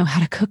to not know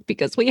how to cook,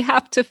 because we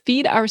have to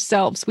feed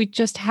ourselves. We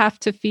just have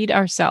to feed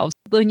ourselves.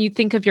 When you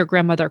think of your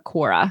grandmother,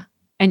 Cora,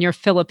 and your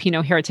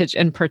Filipino heritage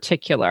in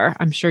particular,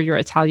 I'm sure your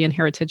Italian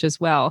heritage as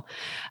well.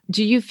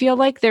 Do you feel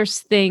like there's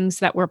things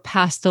that were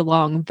passed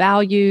along,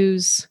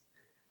 values,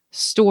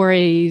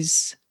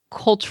 stories,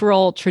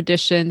 cultural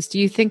traditions? Do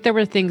you think there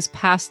were things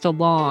passed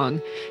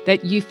along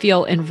that you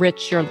feel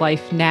enrich your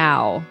life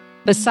now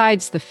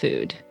besides the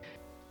food?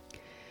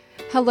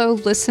 Hello,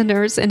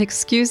 listeners, and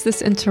excuse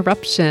this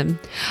interruption.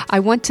 I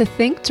want to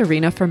thank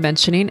Dorina for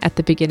mentioning at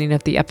the beginning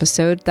of the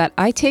episode that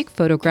I take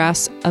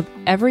photographs of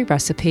every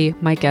recipe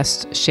my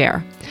guests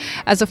share.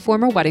 As a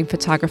former wedding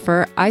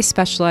photographer, I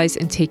specialize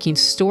in taking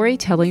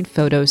storytelling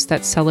photos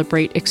that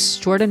celebrate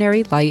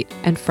extraordinary light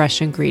and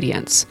fresh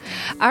ingredients.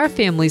 Our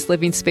family's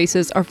living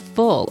spaces are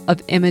full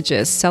of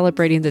images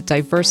celebrating the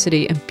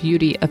diversity and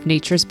beauty of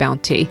nature's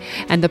bounty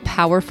and the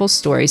powerful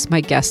stories my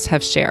guests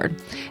have shared.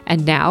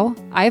 And now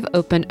I've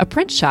opened a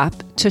print shop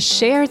to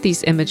share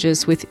these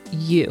images with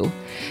you.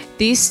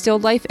 These still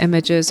life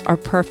images are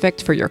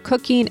perfect for your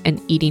cooking and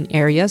eating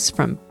areas,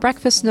 from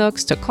breakfast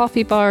nooks to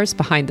coffee bars,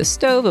 behind the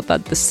stove,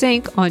 above the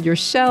sink, on your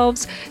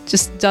shelves,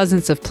 just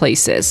dozens of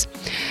places.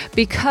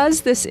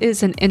 Because this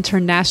is an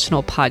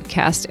international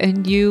podcast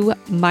and you,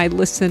 my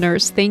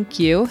listeners, thank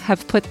you,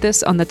 have put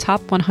this on the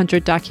top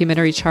 100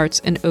 documentary charts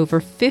in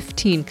over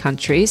 15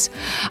 countries,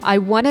 I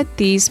wanted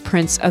these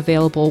prints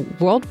available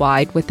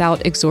worldwide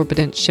without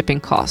exorbitant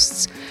shipping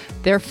costs.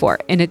 Therefore,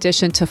 in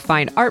addition to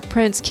fine art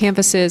prints,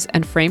 canvases,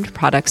 and framed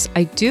products,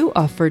 I do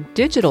offer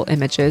digital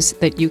images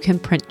that you can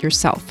print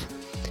yourself.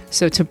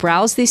 So to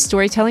browse these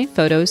storytelling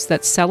photos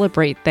that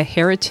celebrate the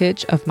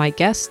heritage of my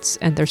guests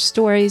and their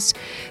stories,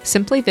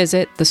 simply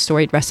visit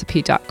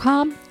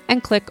thestoriedrecipe.com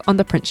and click on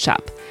the print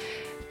shop.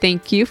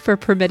 Thank you for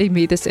permitting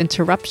me this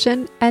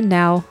interruption. And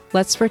now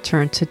let's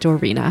return to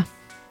Dorina.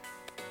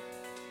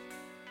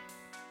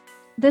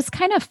 This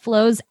kind of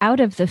flows out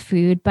of the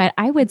food, but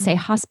I would say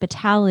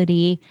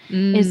hospitality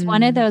is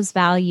one of those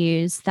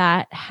values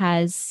that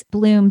has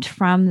bloomed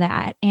from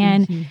that.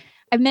 And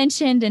I've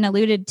mentioned and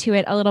alluded to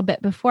it a little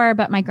bit before,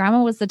 but my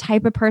grandma was the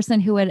type of person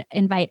who would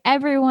invite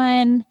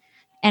everyone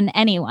and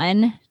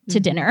anyone to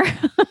dinner.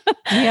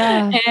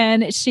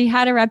 And she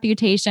had a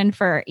reputation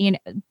for,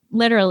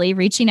 literally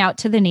reaching out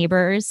to the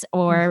neighbors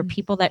or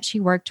people that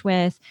she worked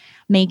with,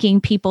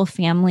 making people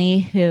family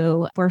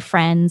who were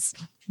friends.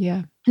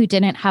 Who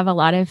didn't have a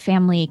lot of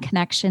family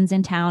connections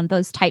in town,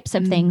 those types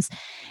of things.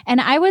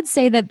 And I would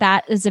say that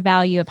that is a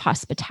value of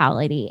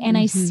hospitality. And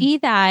I see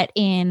that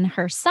in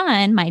her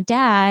son, my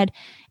dad,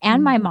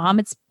 and my mom.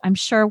 It's, I'm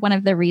sure, one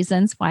of the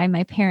reasons why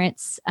my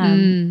parents,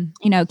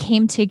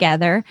 came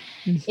together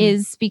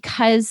is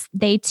because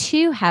they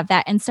too have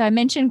that. And so I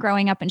mentioned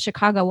growing up in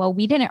Chicago. Well,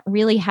 we didn't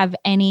really have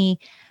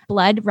any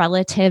blood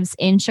relatives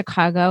in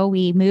Chicago.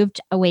 We moved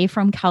away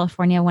from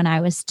California when I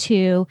was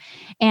 2.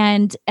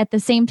 And at the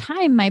same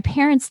time, my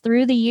parents,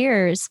 through the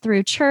years,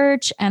 through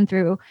church and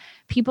through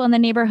people in the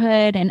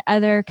neighborhood and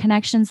other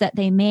connections that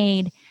they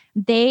made,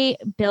 they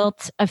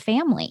built a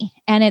family.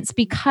 And it's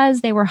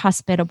because they were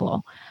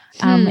hospitable.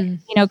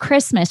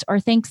 Christmas or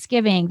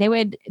Thanksgiving, they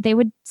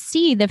would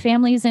see the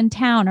families in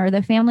town or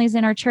the families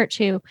in our church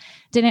who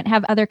didn't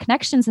have other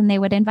connections, and they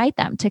would invite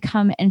them to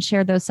come and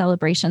share those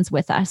celebrations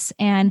with us.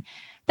 And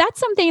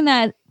that's something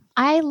that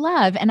I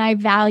love and I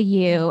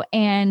value.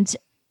 And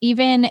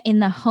even in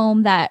the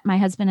home that my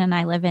husband and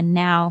I live in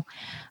now,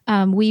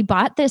 we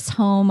bought this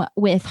home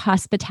with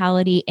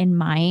hospitality in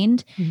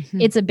mind.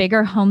 It's a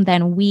bigger home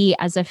than we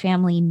as a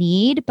family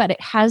need, but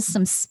it has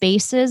some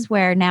spaces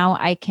where now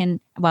I can,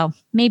 well,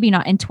 maybe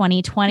not in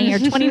 2020 or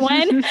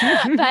 21,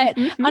 but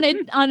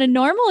on a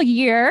normal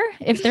year,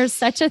 if there's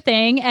such a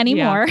thing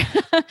anymore,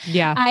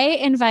 I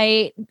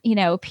invite,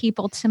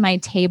 people to my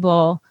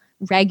table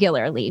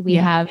regularly. We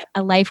have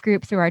a life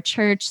group through our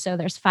church. So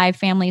there's 5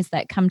 families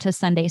that come to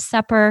Sunday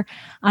supper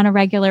on a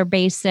regular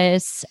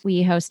basis.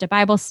 We host a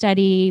Bible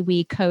study.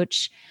 We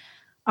coach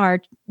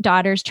our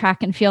daughter's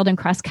track and field and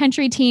cross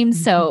country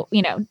teams. So,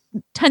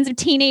 tons of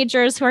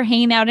teenagers who are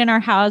hanging out in our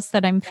house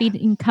that I'm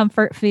feeding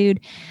comfort food.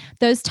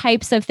 Those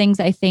types of things,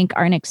 I think,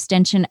 are an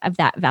extension of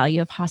that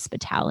value of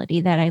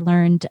hospitality that I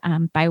learned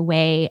by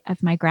way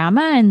of my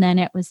grandma. And then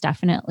it was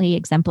definitely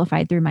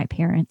exemplified through my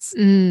parents.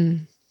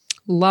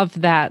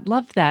 Love that.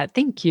 Love that.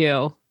 Thank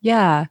you.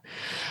 Yeah.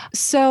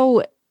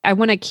 So I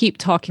want to keep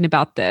talking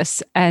about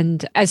this.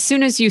 And as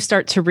soon as you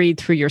start to read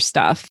through your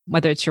stuff,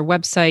 whether it's your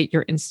website,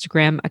 your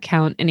Instagram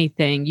account,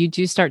 anything, you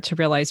do start to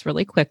realize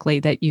really quickly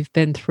that you've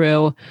been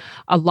through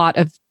a lot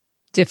of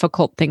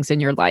difficult things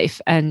in your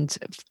life. And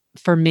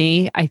for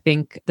me, I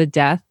think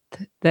the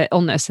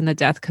illness and the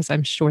death, because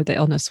I'm sure the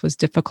illness was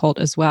difficult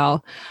as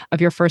well, of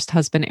your first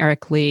husband,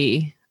 Eric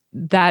Lee,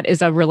 that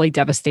is a really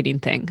devastating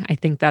thing. I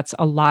think that's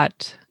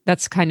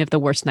kind of the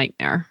worst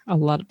nightmare. A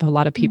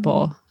lot of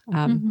people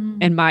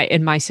in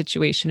my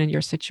situation and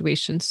your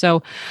situation.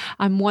 So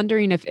I'm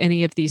wondering if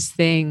any of these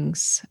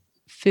things,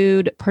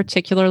 food,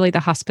 particularly the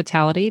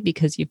hospitality,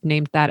 because you've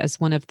named that as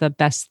one of the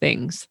best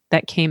things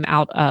that came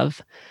out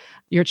of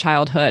your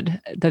childhood,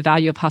 the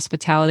value of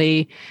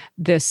hospitality,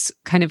 this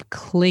kind of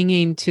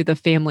clinging to the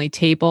family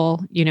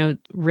table,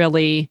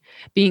 really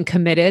being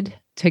committed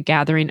to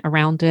gathering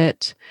around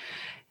it.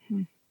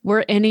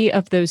 Were any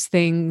of those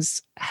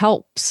things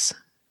helps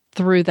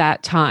through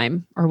that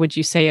time? Or would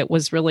you say it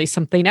was really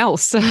something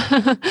else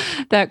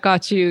that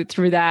got you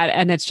through that?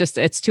 And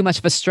it's too much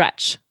of a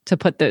stretch to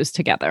put those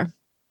together.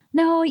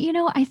 No,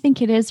 I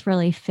think it is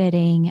really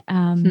fitting.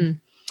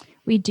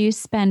 We do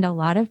spend a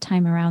lot of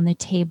time around the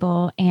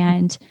table,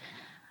 and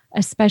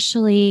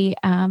especially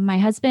my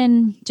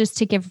husband, just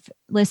to give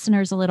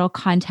listeners a little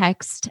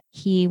context,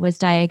 he was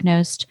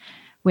diagnosed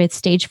with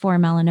stage 4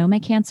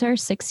 melanoma cancer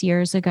 6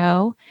 years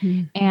ago.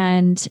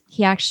 And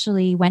he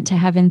actually went to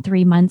heaven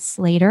 3 months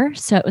later.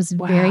 So it was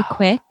very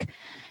quick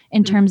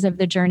in terms of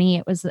the journey.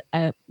 It was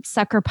a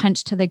sucker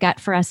punch to the gut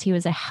for us. He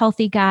was a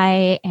healthy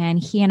guy, and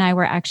he and I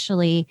were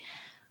actually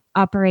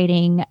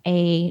operating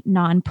a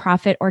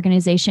nonprofit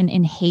organization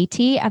in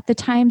Haiti at the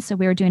time. So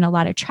we were doing a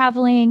lot of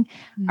traveling.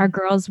 Our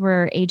girls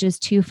were ages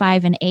 2,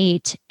 5, and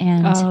 8.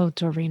 And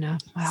Dorina.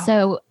 Wow.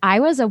 So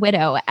I was a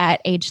widow at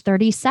age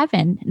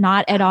 37,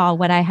 not at all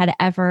what I had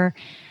ever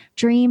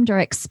dreamed or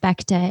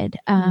expected.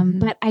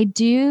 But I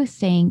do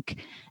think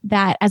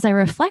that as I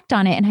reflect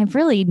on it, and I've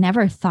really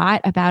never thought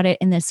about it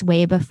in this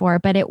way before,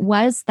 but it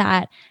was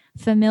that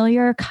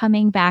familiar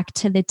coming back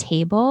to the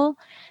table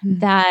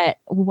that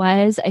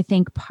was, I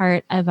think,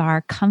 part of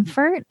our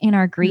comfort in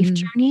our grief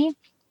journey.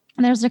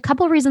 And there's a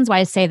couple of reasons why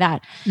I say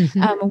that.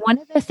 One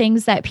of the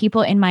things that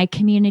people in my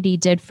community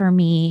did for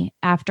me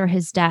after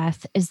his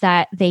death is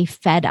that they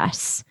fed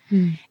us.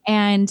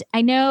 And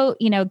I know,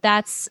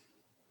 that's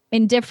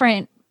in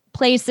different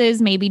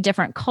places, maybe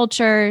different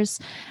cultures,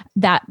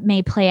 that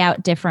may play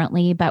out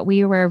differently, but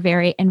we were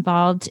very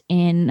involved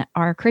in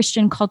our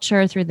Christian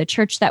culture through the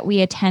church that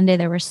we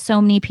attended. There were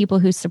so many people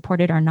who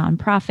supported our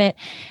nonprofit.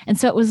 And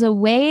so it was a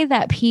way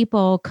that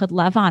people could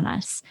love on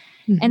us.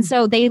 And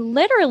so they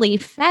literally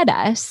fed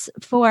us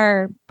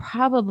for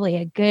probably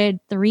a good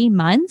 3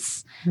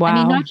 months. Wow. I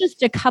mean, not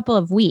just a couple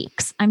of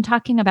weeks. I'm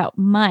talking about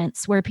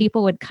months where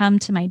people would come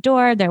to my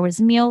door. There was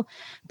meal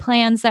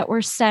plans that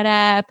were set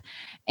up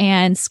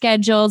and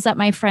schedules that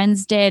my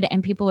friends did,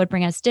 and people would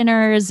bring us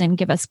dinners and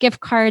give us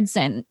gift cards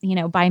and,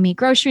 buy me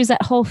groceries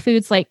at Whole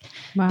Foods,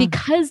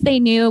 because they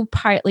knew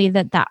partly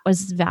that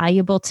was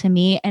valuable to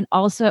me. And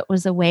also it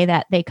was a way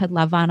that they could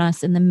love on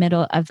us in the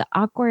middle of the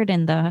awkward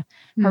and the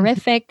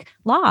horrific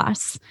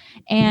loss.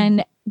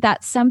 And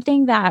that's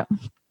something that,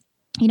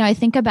 I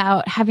think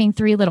about having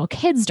 3 little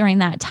kids during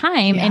that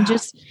time and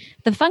just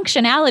the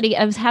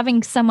functionality of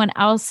having someone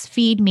else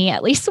feed me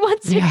at least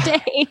once a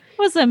day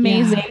was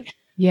amazing.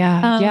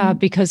 Yeah,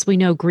 because we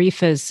know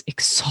grief is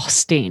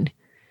exhausting.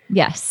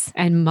 Yes.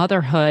 And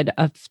motherhood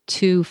of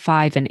 2,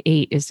 5, and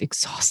 8 is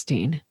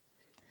exhausting.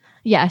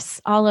 Yes,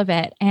 all of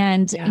it.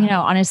 And,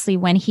 honestly,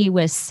 when he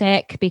was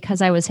sick,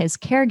 because I was his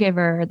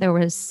caregiver, there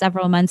was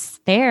several months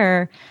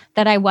there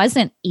that I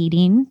wasn't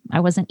eating. I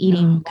wasn't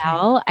eating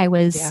well.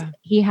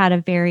 He had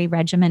a very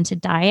regimented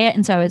diet.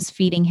 And so I was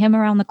feeding him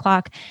around the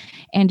clock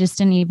and just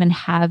didn't even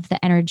have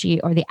the energy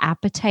or the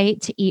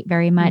appetite to eat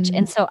very much.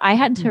 And so I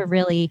had to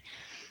really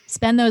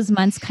spend those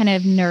months kind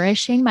of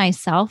nourishing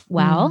myself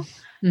well.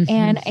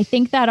 And I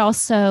think that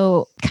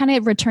also kind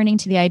of returning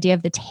to the idea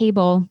of the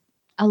table,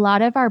 a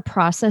lot of our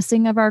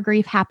processing of our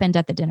grief happened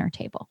at the dinner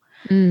table.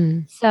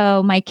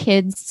 So my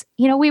kids,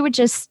 we would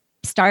just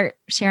start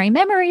sharing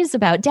memories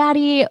about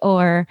daddy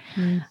or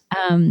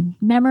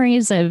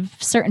memories of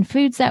certain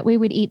foods that we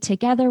would eat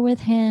together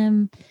with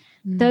him,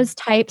 those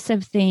types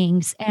of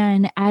things.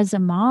 And as a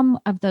mom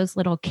of those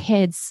little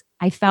kids,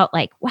 I felt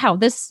like, wow,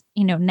 this,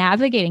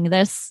 navigating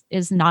this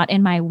is not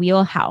in my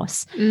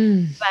wheelhouse,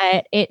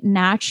 but it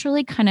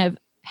naturally kind of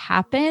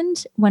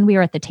happened when we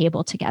were at the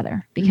table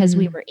together because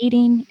we were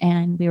eating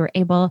and we were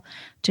able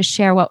to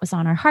share what was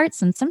on our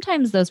hearts. And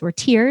sometimes those were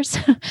tears.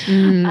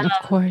 Of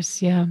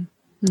course. Yeah.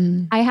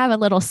 I have a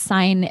little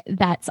sign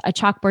that's a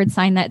chalkboard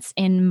sign that's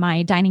in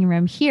my dining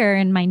room here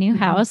in my new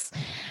house.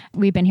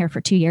 We've been here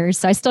for 2 years,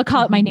 so I still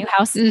call it my new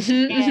house. And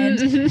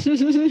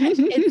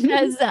it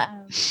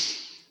says,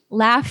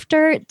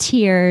 laughter,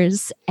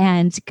 tears,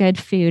 and good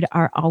food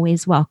are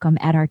always welcome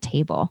at our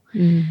table.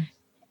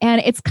 And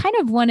it's kind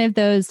of one of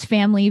those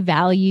family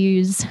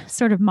values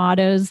sort of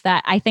mottos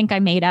that I think I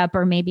made up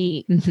or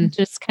maybe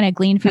just kind of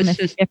gleaned from a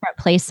few different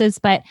places.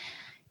 But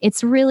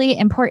it's really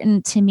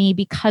important to me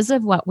because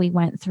of what we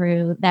went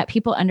through that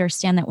people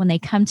understand that when they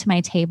come to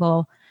my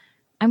table,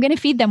 I'm going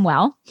to feed them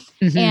well.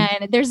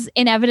 And there's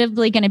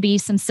inevitably going to be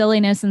some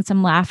silliness and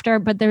some laughter,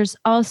 but there's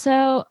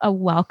also a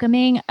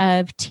welcoming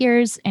of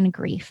tears and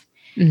grief.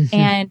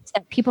 And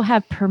that people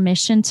have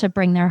permission to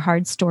bring their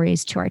hard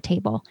stories to our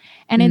table.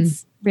 And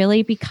it's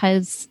really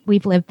because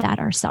we've lived that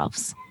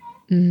ourselves.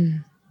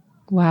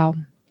 Wow.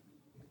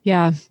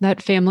 Yeah,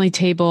 that family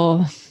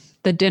table,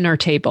 the dinner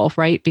table,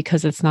 right?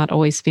 Because it's not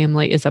always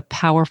family, is a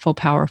powerful,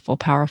 powerful,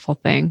 powerful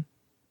thing.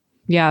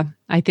 Yeah,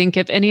 I think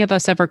if any of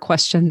us ever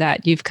question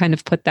that, you've kind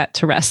of put that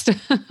to rest.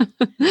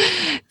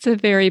 It's a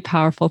very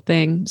powerful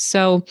thing.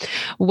 So,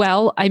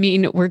 well, I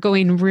mean, we're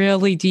going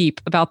really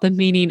deep about the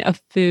meaning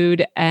of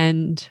food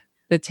and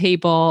the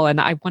table. And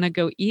I want to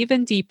go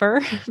even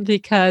deeper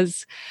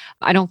because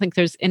I don't think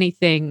there's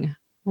anything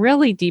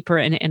really deeper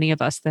in any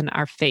of us than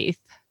our faith,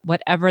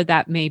 whatever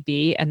that may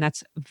be. And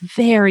that's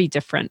very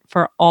different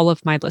for all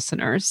of my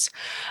listeners.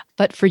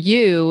 But for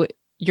you,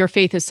 your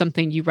faith is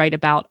something you write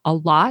about a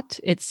lot.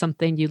 It's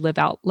something you live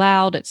out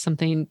loud. It's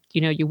something,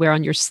 you wear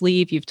on your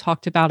sleeve. You've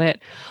talked about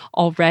it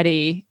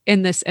already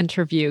in this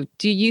interview.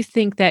 Do you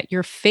think that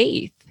your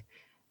faith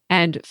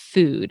and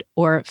food,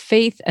 or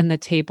faith and the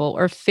table,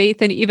 or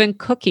faith and even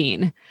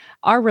cooking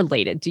are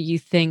related? Do you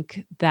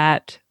think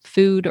that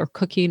food or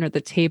cooking or the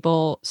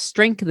table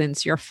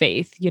strengthens your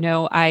faith?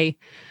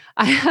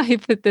 I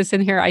put this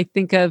in here. I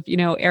think of,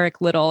 Eric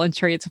Liddell in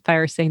Chariots of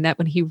Fire saying that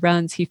when he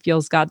runs, he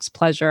feels God's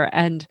pleasure.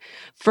 And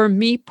for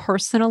me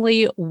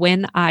personally,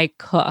 when I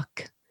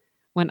cook,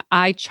 when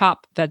I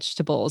chop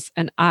vegetables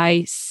and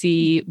I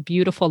see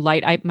beautiful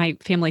light, my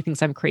family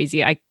thinks I'm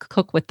crazy. I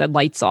cook with the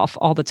lights off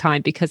all the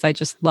time because I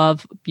just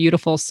love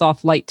beautiful,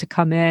 soft light to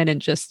come in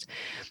and just,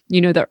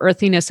 the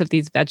earthiness of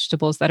these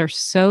vegetables that are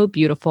so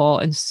beautiful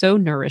and so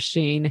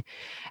nourishing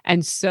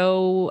and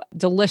so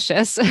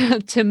delicious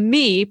to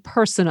me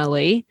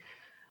personally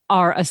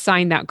are a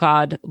sign that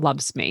God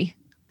loves me.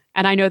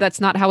 And I know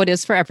that's not how it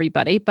is for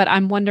everybody, but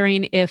I'm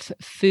wondering if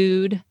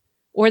food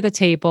or the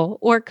table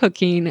or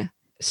cooking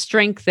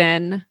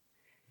strengthen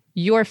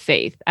your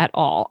faith at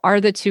all. Are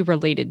the two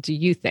related, do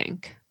you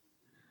think?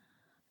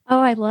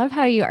 Oh, I love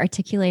how you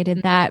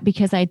articulated that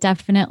because I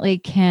definitely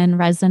can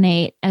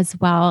resonate as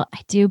well. I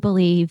do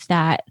believe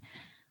that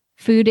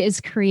food is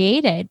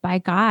created by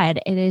God.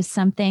 It is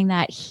something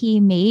that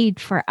He made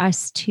for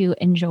us to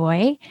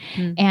enjoy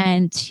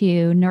and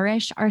to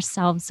nourish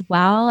ourselves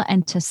well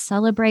and to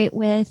celebrate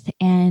with.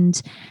 And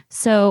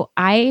so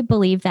I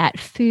believe that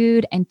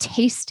food and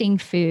tasting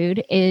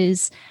food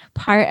is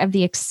part of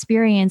the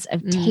experience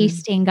of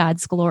tasting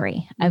God's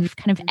glory, of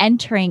kind of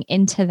entering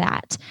into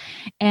that.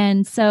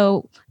 And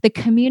so the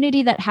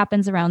community that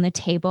happens around the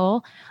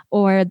table,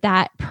 or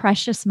that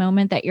precious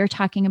moment that you're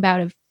talking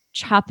about of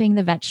chopping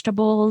the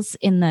vegetables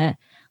in the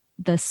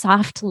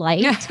soft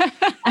light.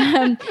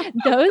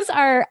 Those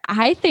are,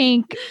 I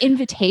think,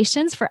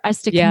 invitations for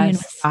us to commune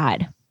with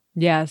God.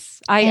 Yes,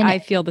 I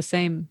feel the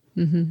same.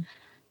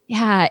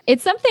 Yeah,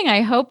 it's something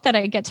I hope that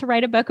I get to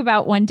write a book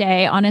about one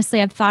day.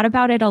 Honestly, I've thought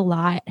about it a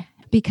lot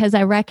because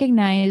I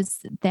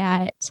recognize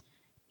that,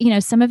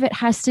 some of it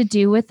has to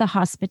do with the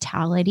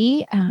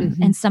hospitality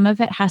and some of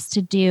it has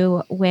to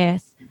do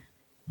with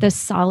the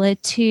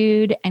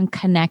solitude and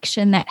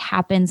connection that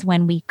happens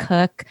when we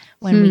cook,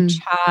 when we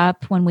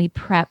chop, when we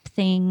prep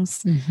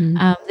things,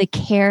 the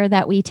care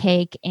that we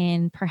take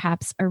in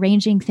perhaps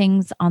arranging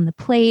things on the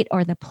plate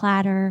or the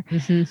platter.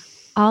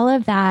 All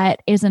of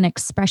that is an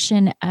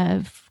expression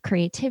of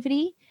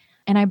creativity.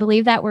 And I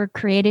believe that we're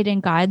created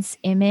in God's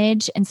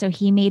image. And so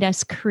He made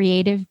us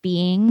creative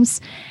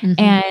beings.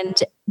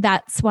 And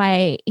that's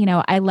why,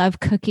 I love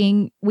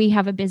cooking. We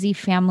have a busy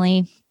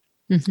family.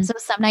 So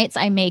some nights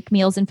I make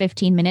meals in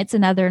 15 minutes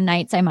and other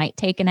nights I might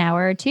take an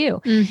hour or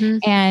two.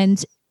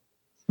 And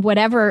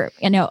whatever,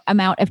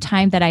 amount of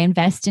time that I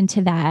invest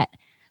into that,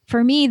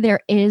 for me, there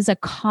is a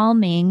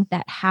calming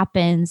that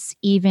happens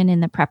even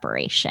in the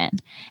preparation.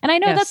 And I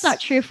know that's not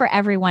true for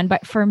everyone,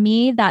 but for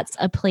me, that's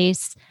a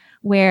place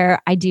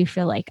where I do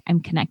feel like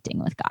I'm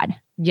connecting with God.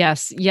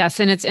 Yes.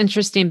 And it's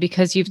interesting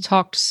because you've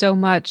talked so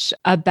much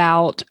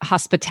about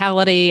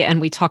hospitality, and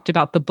we talked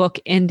about the book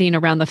ending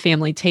around the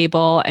family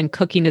table, and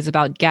cooking is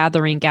about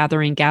gathering,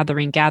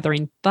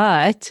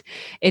 but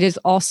it is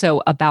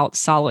also about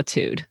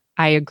solitude.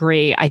 I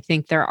agree. I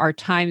think there are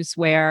times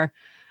where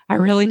I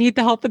really need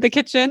the help in the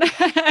kitchen.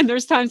 And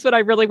there's times when I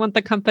really want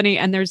the company.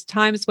 And there's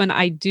times when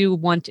I do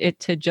want it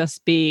to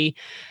just be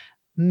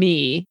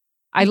me.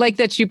 I like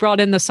that you brought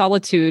in the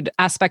solitude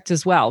aspect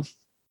as well.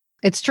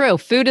 It's true.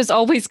 Food is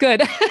always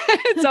good.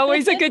 It's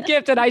always a good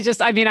gift. And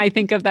I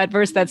think of that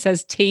verse that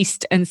says,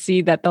 taste and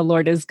see that the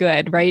Lord is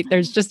good, right?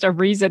 There's just a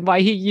reason why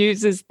he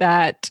uses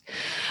that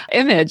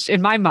image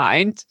in my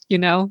mind,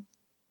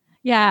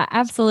 Yeah,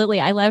 absolutely.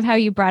 I love how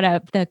you brought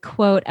up the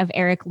quote of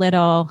Eric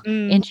Liddell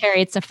in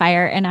Chariots of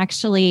Fire. And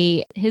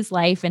actually his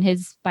life and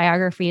his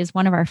biography is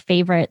one of our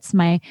favorites.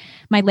 My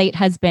late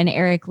husband,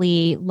 Eric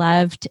Lee,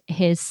 loved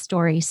his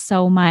story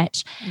so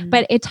much.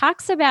 But it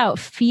talks about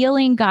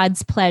feeling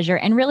God's pleasure.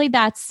 And really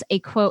that's a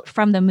quote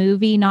from the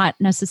movie, not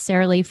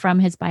necessarily from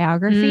his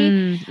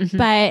biography.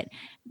 But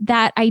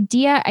that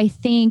idea, I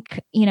think,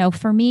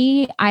 for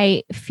me,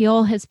 I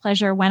feel his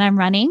pleasure when I'm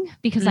running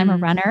because I'm a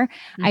runner.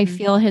 I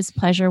feel his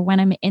pleasure when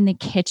I'm in the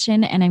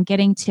kitchen and I'm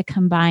getting to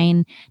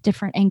combine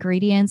different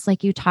ingredients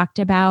like you talked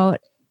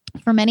about.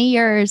 For many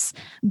years,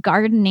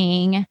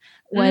 gardening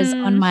was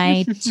on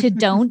my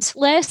to-don't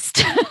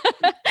list,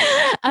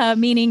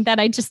 meaning that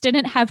I just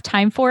didn't have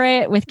time for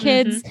it with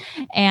kids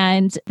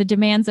and the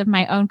demands of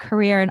my own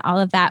career and all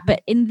of that.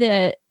 But in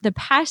the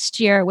past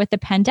year with the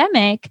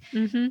pandemic,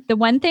 the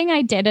one thing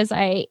I did is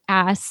I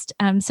asked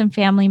some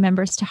family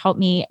members to help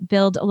me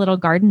build a little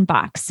garden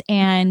box.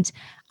 And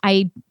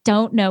I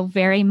don't know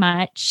very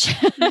much.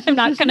 I'm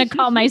not going to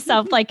call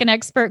myself like an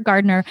expert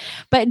gardener,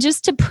 but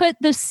just to put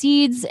the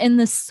seeds in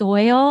the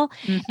soil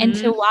and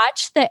to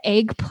watch the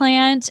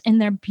eggplant in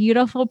their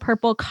beautiful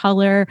purple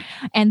color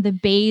and the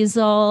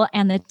basil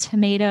and the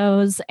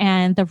tomatoes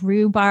and the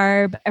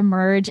rhubarb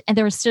emerge. And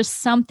there was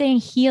just something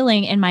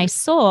healing in my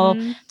soul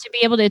to be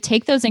able to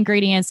take those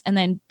ingredients and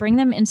then bring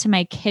them into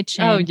my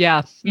kitchen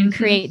and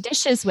create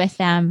dishes with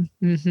them.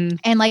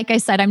 And like I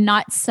said, I'm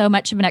not so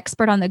much of an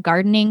expert on the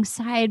gardening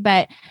side,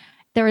 but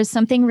there was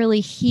something really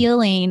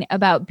healing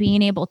about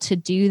being able to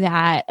do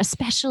that,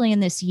 especially in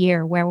this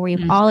year where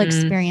we've all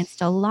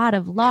experienced a lot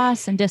of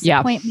loss and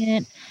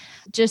disappointment,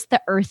 just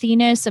the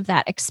earthiness of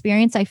that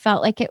experience. I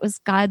felt like it was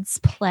God's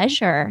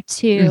pleasure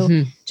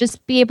to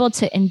just be able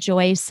to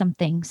enjoy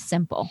something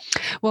simple.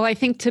 Well, I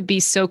think to be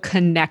so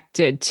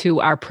connected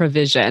to our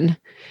provision,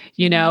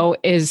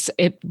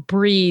 it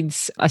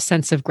breeds a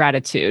sense of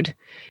gratitude.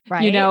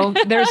 Right.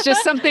 There's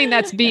just something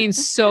that's being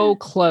so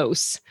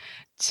close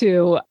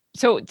to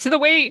the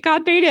way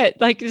God made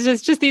it. Like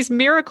it's just these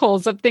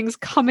miracles of things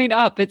coming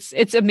up.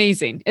 It's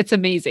amazing. It's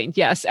amazing.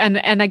 Yes.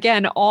 And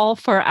again, all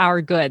for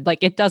our good.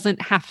 Like it doesn't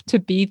have to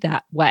be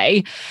that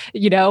way.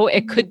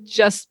 It could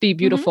just be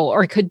beautiful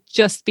or it could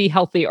just be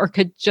healthy or it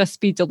could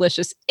just be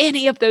delicious.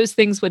 Any of those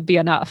things would be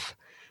enough.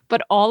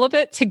 But all of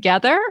it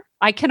together,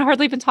 I can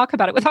hardly even talk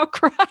about it without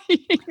crying.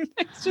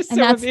 It's just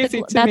so amazing to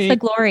me. That's the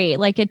glory.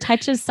 Like it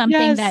touches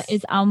something that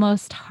is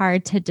almost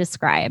hard to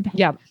describe.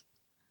 Yeah.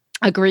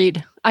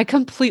 Agreed. I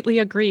completely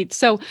agreed.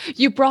 So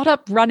you brought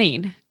up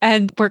running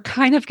and we're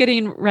kind of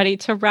getting ready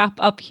to wrap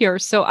up here.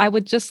 So I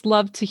would just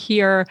love to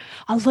hear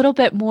a little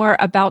bit more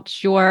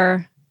about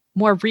your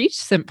more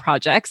recent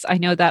projects. I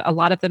know that a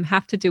lot of them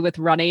have to do with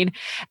running.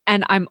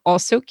 And I'm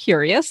also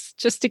curious,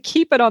 just to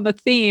keep it on the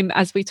theme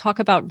as we talk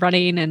about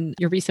running and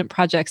your recent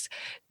projects,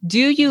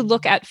 do you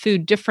look at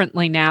food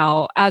differently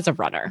now as a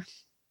runner?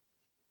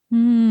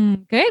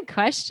 Good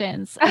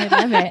questions. I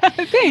love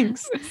it.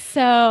 Thanks.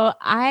 So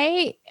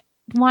I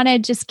want to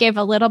just give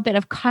a little bit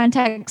of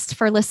context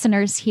for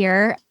listeners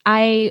here.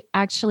 I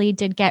actually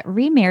did get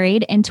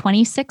remarried in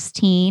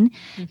 2016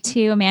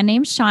 to a man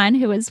named Sean,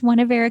 who was one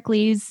of Eric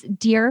Lee's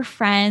dear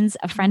friends,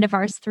 a friend of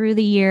ours through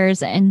the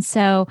years. And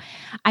so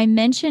I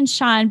mentioned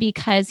Sean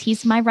because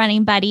he's my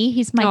running buddy.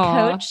 He's my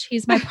coach.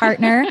 He's my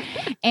partner.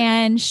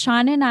 And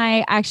Sean and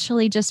I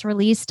actually just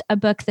released a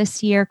book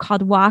this year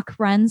called Walk,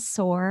 Run,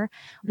 Soar,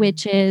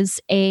 which is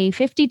a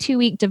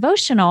 52-week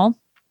devotional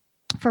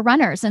for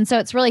runners. And so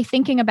it's really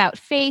thinking about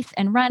faith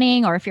and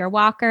running, or if you're a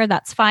walker,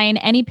 that's fine.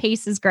 Any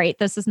pace is great.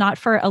 This is not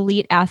for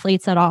elite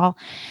athletes at all,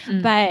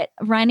 but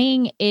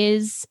running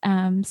is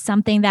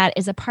something that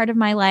is a part of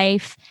my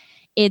life.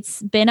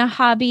 It's been a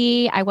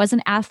hobby. I was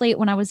an athlete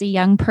when I was a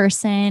young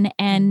person.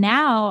 And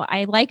now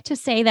I like to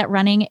say that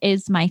running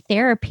is my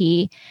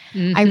therapy.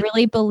 I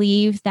really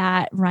believe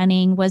that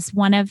running was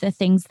one of the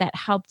things that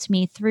helped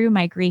me through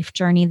my grief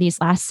journey these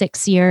last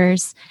 6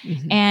 years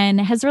and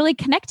has really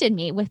connected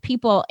me with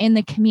people in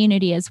the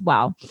community as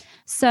well.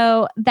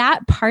 So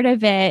that part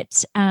of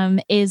it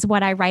is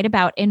what I write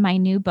about in my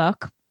new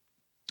book.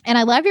 And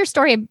I love your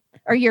story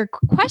or your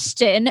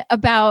question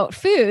about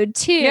food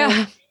too.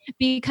 Yeah.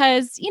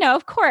 Because,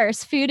 of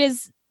course, food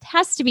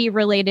has to be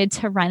related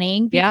to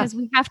running because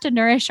we have to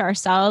nourish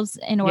ourselves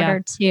in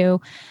order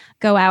to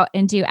go out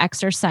and do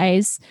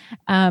exercise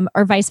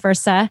or vice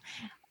versa.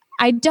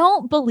 I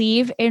don't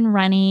believe in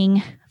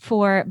running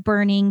for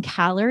burning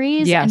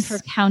calories and for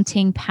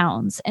counting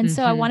pounds. And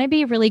so I want to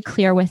be really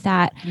clear with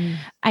that.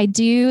 I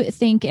do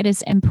think it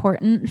is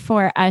important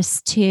for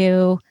us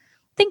to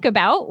think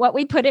about what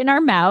we put in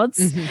our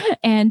mouths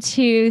and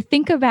to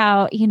think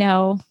about,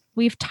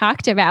 we've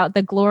talked about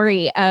the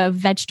glory of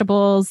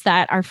vegetables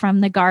that are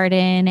from the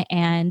garden.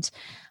 And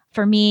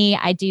for me,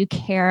 I do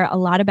care a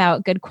lot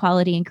about good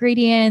quality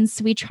ingredients.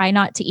 We try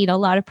not to eat a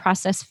lot of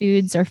processed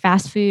foods or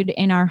fast food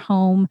in our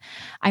home.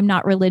 I'm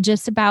not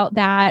religious about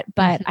that,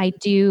 but I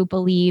do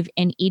believe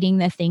in eating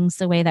the things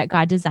the way that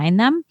God designed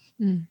them.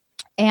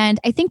 And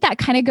I think that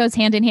kind of goes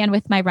hand in hand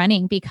with my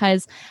running,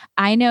 because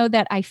I know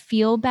that I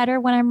feel better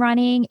when I'm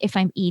running if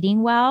I'm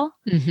eating well.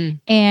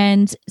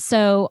 And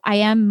so I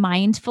am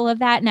mindful of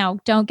that. Now,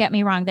 don't get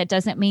me wrong. That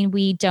doesn't mean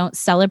we don't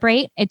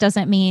celebrate. It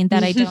doesn't mean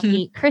that I don't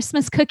eat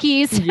Christmas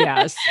cookies.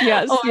 Yes.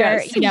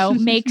 Or,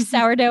 make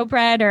sourdough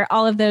bread or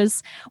all of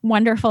those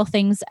wonderful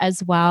things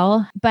as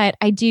well. But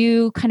I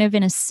do kind of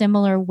in a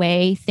similar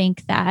way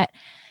think that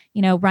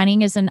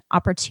running is an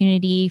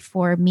opportunity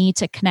for me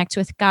to connect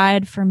with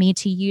God, for me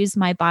to use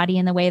my body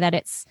in the way that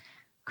it's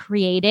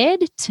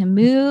created to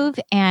move,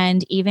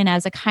 and even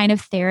as a kind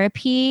of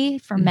therapy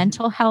for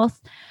mental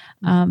health,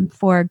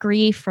 for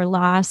grief, for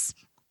loss.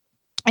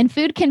 And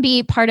food can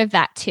be part of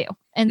that too.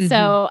 And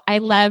so I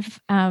love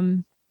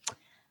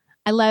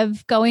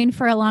going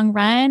for a long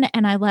run,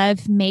 and I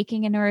love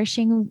making a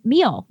nourishing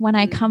meal when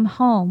I come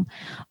home,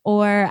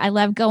 or I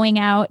love going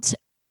out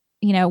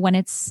when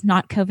it's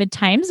not COVID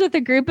times with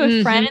a group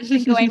of friends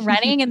and going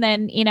running, and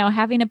then,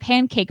 having a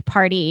pancake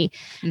party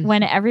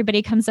when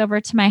everybody comes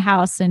over to my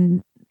house.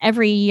 And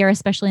every year,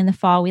 especially in the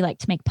fall, we like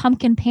to make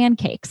pumpkin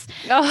pancakes.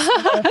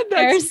 Oh, so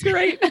that's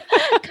great.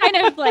 Kind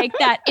of like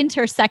that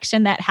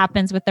intersection that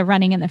happens with the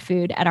running and the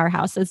food at our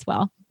house as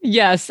well.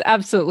 Yes,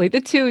 absolutely.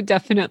 The two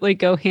definitely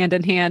go hand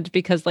in hand,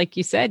 because like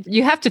you said,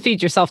 you have to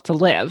feed yourself to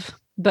live,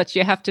 but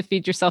you have to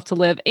feed yourself to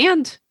live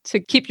and to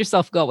keep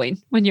yourself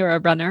going when you're a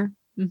runner.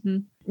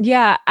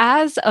 Yeah.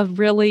 As a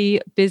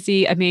really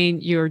busy,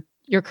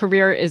 your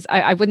career is,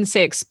 I wouldn't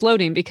say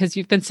exploding, because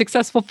you've been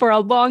successful for a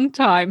long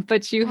time,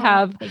 but you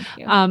have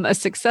a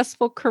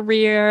successful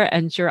career,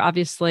 and you're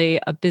obviously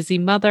a busy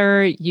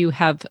mother. You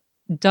have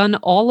done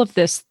all of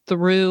this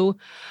through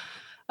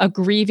a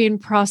grieving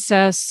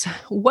process.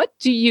 What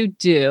do you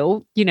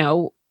do?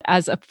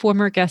 As a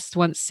former guest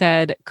once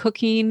said,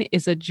 cooking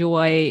is a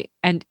joy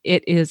and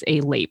it is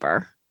a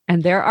labor.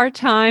 And there are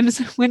times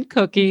when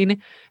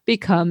cooking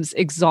becomes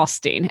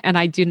exhausting. And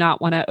I do not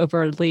want to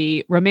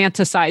overly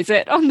romanticize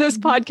it on this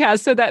podcast,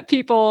 so that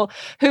people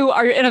who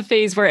are in a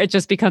phase where it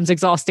just becomes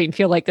exhausting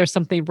feel like there's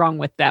something wrong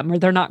with them, or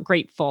they're not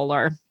grateful,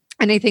 or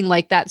anything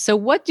like that. So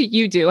what do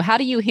you do? How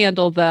do you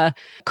handle the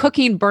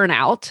cooking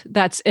burnout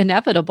that's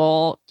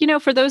inevitable,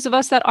 for those of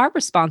us that are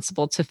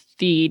responsible to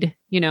feed,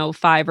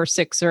 5 or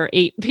 6 or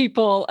 8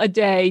 people a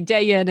day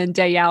in and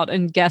day out,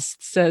 and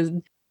guests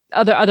and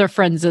other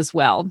friends as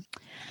well?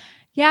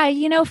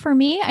 Yeah, for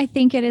me, I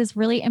think it is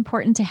really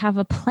important to have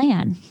a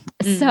plan.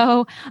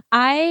 So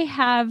I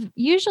have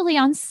usually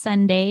on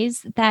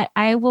Sundays that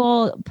I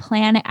will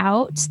plan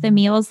out the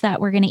meals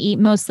that we're going to eat,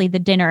 mostly the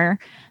dinner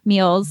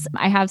meals.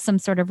 I have some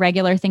sort of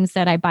regular things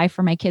that I buy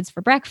for my kids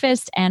for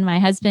breakfast, and my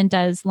husband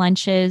does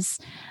lunches.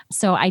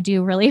 So I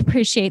do really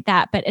appreciate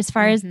that. But as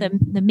far as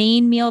the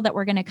main meal that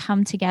we're going to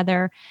come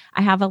together,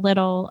 I have a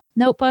little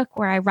notebook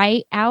where I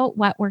write out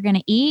what we're going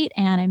to eat,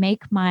 and I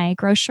make my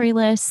grocery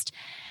list.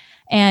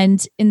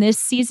 And in this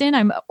season,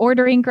 I'm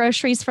ordering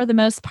groceries for the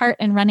most part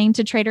and running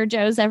to Trader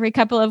Joe's every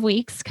couple of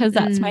weeks, because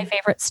that's my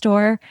favorite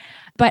store.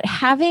 But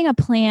having a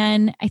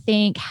plan, I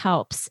think,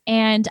 helps.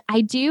 And I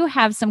do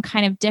have some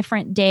kind of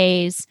different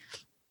days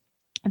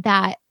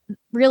that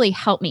really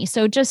help me.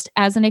 So just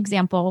as an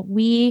example,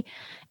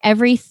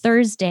 every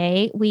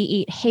Thursday, we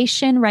eat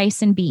Haitian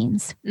rice and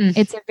beans.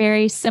 It's a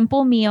very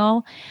simple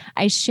meal.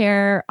 I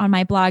share on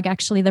my blog,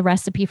 actually, the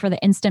recipe for the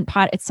Instant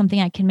Pot. It's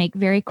something I can make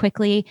very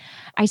quickly.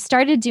 I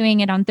started doing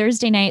it on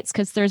Thursday nights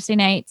because Thursday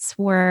nights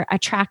were a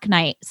track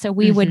night. So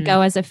we would go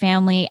as a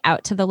family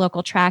out to the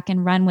local track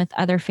and run with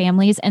other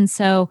families. And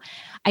so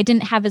I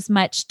didn't have as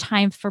much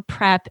time for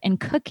prep and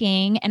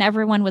cooking, and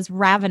everyone was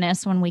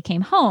ravenous when we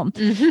came home.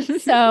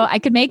 So I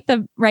could make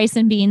the rice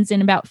and beans in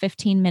about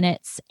 15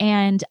 minutes.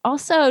 And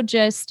also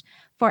just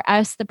for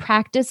us, the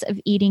practice of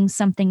eating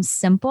something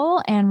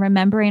simple and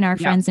remembering our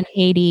friends in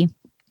Haiti.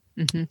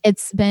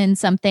 It's been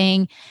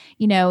something,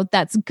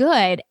 that's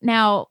good.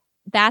 Now,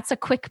 that's a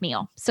quick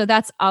meal. So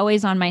that's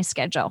always on my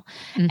schedule.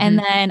 And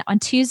then on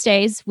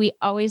Tuesdays, we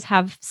always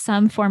have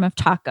some form of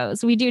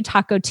tacos. We do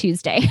Taco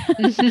Tuesday.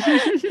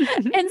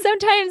 And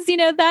sometimes,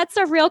 that's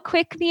a real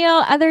quick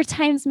meal. Other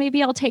times,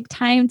 maybe I'll take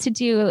time to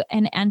do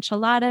an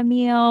enchilada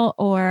meal,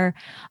 or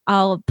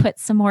I'll put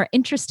some more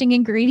interesting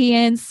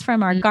ingredients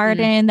from our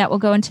garden that will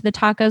go into the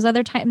tacos.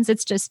 Other times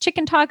it's just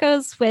chicken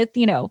tacos with,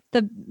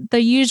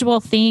 the usual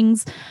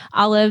things,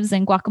 olives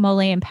and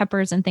guacamole and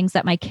peppers and things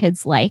that my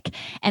kids like.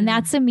 And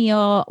that's a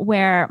meal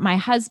where my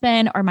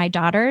husband or my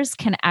daughters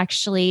can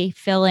actually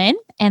fill in,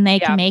 and they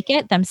can make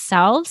it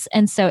themselves.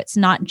 And so it's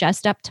not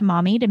just up to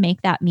mommy to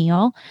make that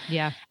meal.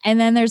 Yeah. And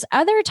then there's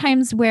other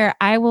times where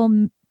I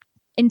will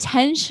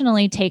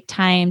intentionally take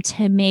time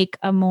to make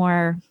a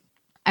more,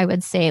 I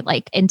would say,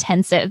 like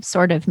intensive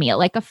sort of meal,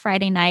 like a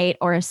Friday night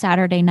or a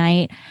Saturday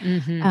night.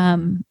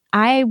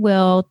 I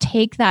will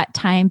take that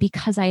time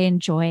because I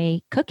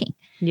enjoy cooking.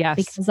 Yes.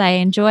 Because I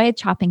enjoy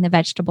chopping the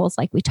vegetables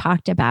like we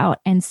talked about.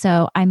 And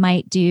so I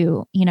might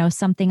do,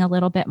 something a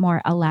little bit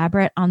more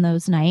elaborate on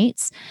those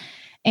nights.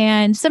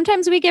 And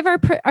sometimes we give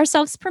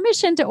ourselves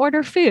permission to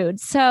order food.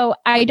 So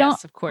I don't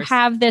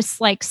have this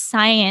like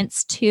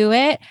science to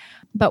it.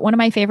 But one of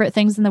my favorite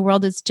things in the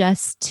world is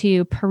just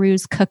to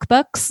peruse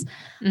cookbooks.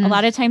 A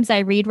lot of times I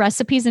read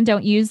recipes and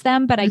don't use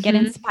them, but I get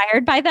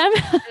inspired by them.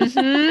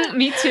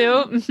 Me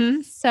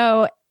too.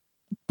 So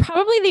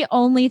probably the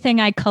only thing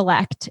I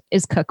collect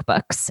is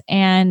cookbooks.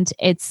 And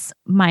it's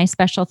my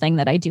special thing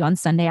that I do on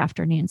Sunday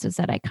afternoons is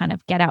that I kind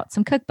of get out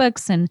some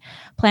cookbooks and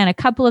plan a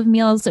couple of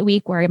meals a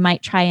week where I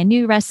might try a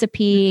new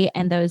recipe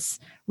and those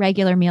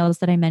regular meals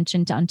that I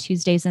mentioned on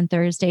Tuesdays and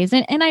Thursdays.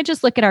 And I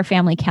just look at our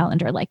family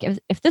calendar. Like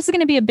if this is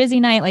going to be a busy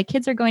night, like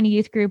kids are going to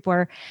youth group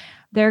or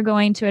they're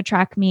going to a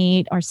track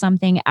meet or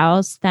something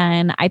else,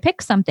 then I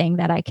pick something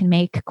that I can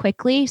make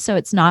quickly so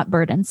it's not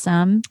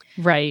burdensome.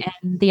 Right.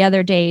 And the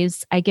other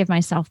days, I give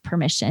myself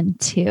permission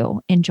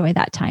to enjoy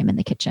that time in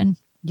the kitchen.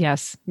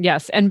 Yes.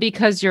 Yes. And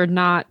because you're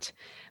not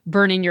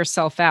burning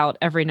yourself out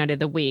every night of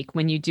the week,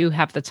 when you do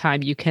have the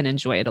time, you can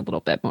enjoy it a little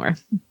bit more.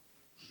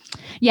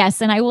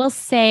 Yes. And I will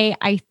say,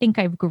 I think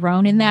I've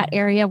grown in that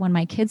area when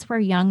my kids were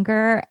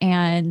younger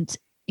and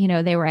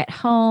they were at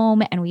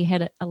home and we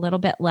had a little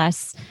bit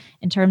less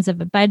in terms of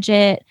a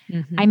budget.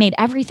 I made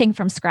everything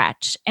from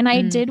scratch and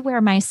I did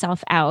wear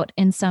myself out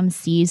in some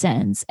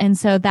seasons. And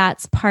so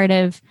that's part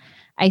of,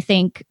 I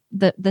think,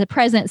 the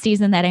present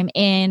season that I'm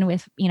in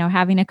with,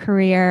 having a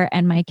career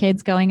and my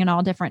kids going in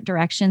all different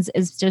directions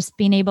is just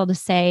being able to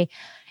say,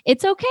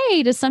 it's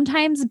okay to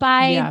sometimes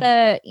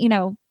buy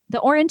the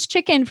orange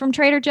chicken from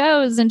Trader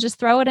Joe's and just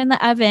throw it in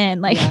the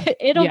oven. Like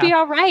it'll be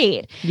all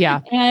right.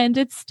 Yeah. And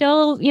it's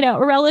still,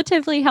 a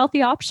relatively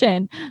healthy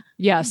option.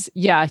 Yes.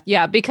 Yeah.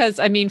 Yeah. Because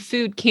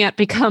food can't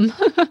become,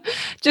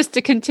 just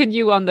to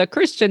continue on the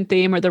Christian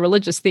theme or the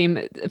religious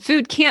theme,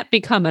 food can't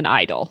become an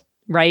idol.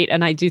 Right.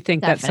 And I do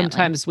think that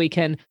sometimes we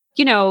can,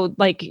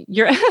 like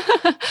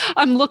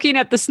I'm looking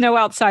at the snow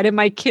outside and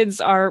my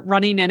kids are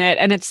running in it.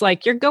 And it's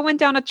like, you're going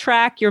down a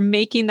track, you're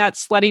making that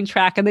sledding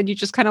track. And then you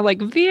just kind of like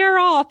veer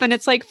off. And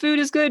it's like, food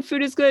is good.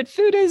 Food is good.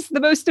 Food is the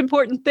most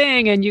important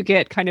thing. And you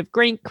get kind of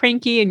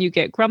cranky and you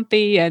get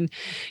grumpy and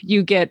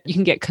you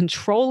can get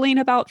controlling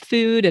about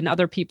food and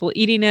other people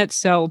eating it.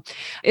 So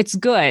it's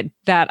good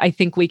that I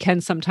think we can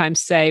sometimes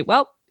say,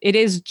 well, it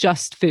is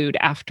just food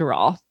after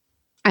all.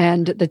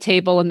 And the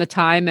table and the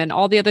time and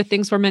all the other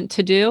things we're meant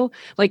to do,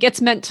 like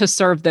it's meant to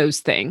serve those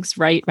things,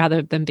 right?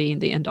 Rather than being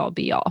the end all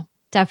be all.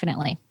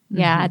 Definitely.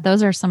 Yeah.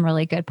 Those are some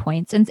really good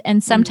points.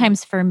 And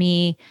sometimes for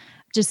me,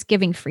 just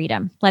giving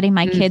freedom, letting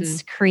my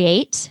kids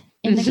create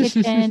in the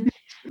kitchen.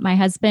 My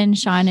husband,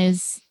 Sean,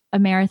 is a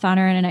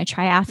marathoner and a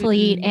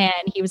triathlete,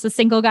 and he was a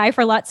single guy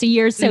for lots of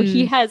years. So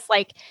he has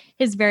like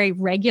his very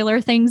regular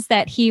things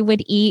that he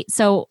would eat.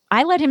 So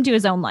I let him do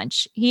his own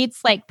lunch. He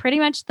eats like pretty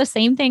much the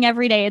same thing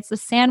every day. It's a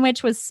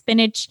sandwich with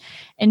spinach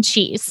and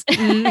cheese.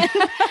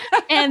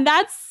 And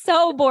that's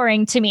so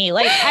boring to me.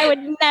 Like I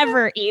would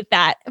never eat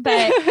that,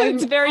 but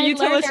it's very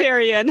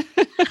utilitarian.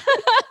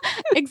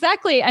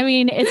 Exactly. I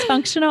mean, it's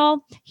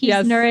functional.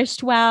 He's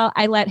nourished well.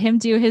 I let him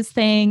do his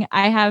thing.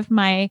 I have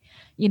my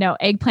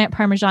eggplant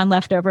Parmesan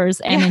leftovers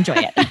and enjoy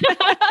it.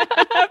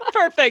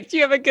 Perfect.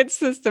 You have a good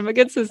system.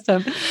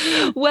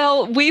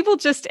 Well, we will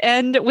just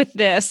end with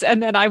this.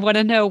 And then I want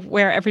to know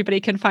where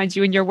everybody can find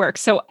you in your work.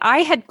 So I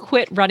had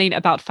quit running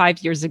about 5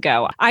 years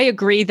ago. I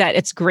agree that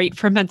it's great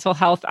for mental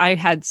health. I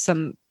had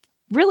some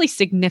really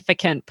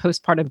significant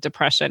postpartum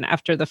depression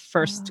after the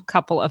first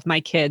couple of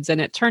my kids.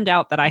 And it turned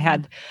out that I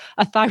had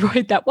a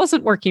thyroid that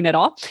wasn't working at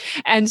all.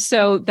 And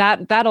so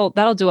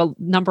that'll do a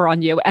number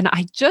on you. And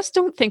I just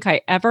don't think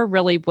I ever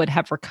really would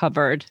have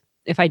recovered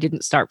if I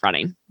didn't start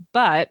running.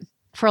 But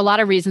for a lot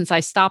of reasons, I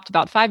stopped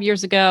about 5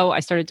 years ago. I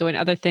started doing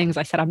other things.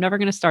 I said, I'm never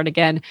going to start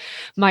again.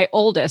 My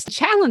oldest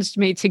challenged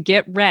me to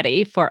get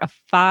ready for a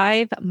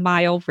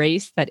 5-mile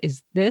race that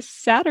is this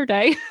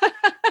Saturday.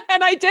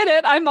 And I did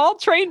it. I'm all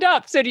trained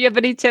up. So do you have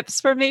any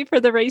tips for me for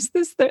the race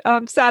this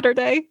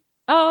Saturday?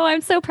 Oh,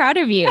 I'm so proud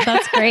of you.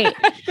 That's great.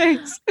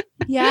 Thanks.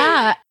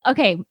 Yeah.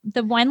 Okay.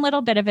 The one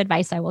little bit of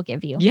advice I will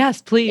give you.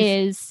 Yes, please.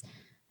 Is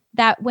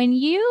that when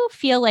you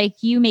feel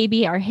like you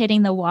maybe are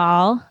hitting the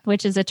wall,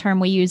 which is a term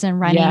we use in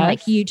running,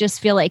 like you just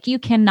feel like you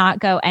cannot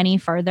go any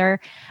further.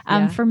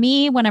 For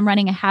me, when I'm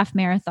running a half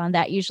marathon,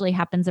 that usually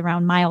happens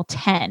around mile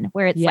 10,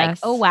 where it's like,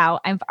 oh,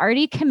 wow, I've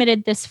already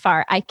committed this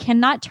far. I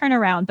cannot turn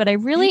around, but I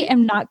really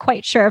am not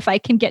quite sure if I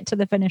can get to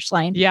the finish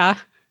line. Yeah.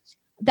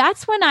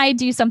 That's when I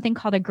do something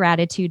called a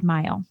gratitude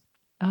mile.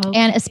 Okay.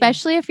 And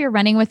especially if you're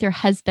running with your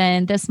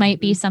husband, this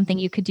might be something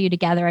you could do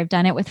together. I've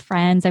done it with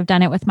friends. I've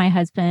done it with my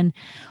husband,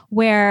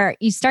 where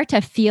you start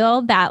to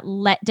feel that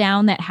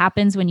letdown that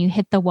happens when you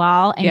hit the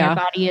wall and your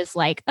body is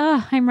like,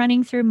 oh, I'm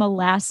running through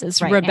molasses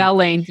right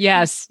rebelling. now.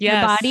 Yes. Your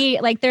body,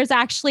 like there's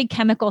actually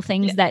chemical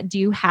things that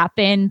do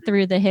happen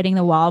through the hitting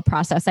the wall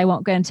process. I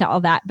won't go into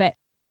all that, but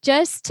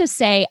just to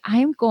say,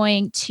 I'm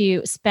going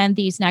to spend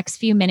these next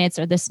few minutes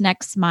or this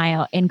next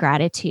mile in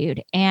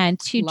gratitude, and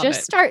to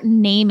start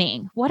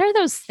naming what are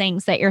those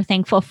things that you're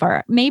thankful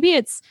for. Maybe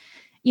it's,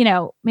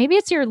 maybe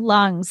it's your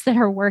lungs that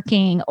are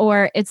working,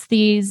 or it's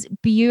these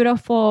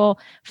beautiful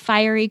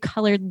fiery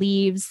colored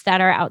leaves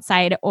that are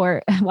outside,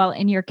 or, well,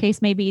 in your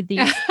case, maybe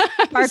these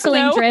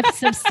sparkling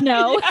drifts of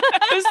snow.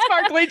 The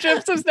sparkly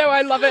drifts of snow.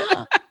 I love it.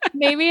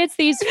 Maybe it's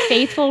these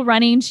faithful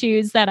running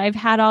shoes that I've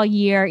had all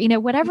year,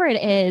 whatever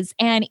it is.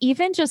 And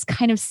even just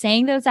kind of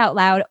saying those out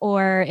loud,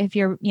 or if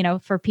you're,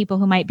 for people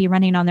who might be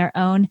running on their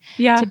own,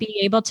 to be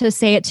able to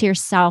say it to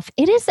yourself,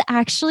 it is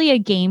actually a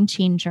game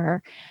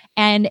changer.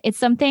 And it's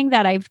something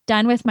that I've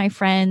done with my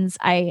friends.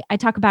 I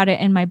talk about it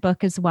in my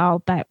book as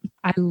well, but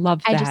I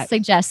love that. I just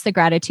suggest the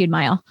gratitude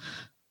mile.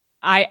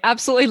 I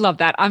absolutely love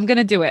that. I'm going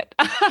to do it.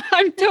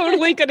 I'm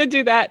totally going to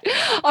do that.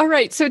 All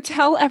right. So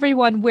tell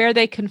everyone where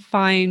they can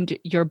find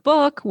your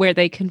book, where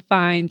they can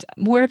find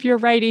more of your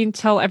writing.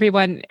 Tell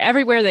everyone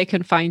everywhere they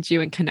can find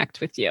you and connect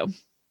with you.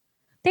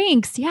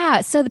 Thanks.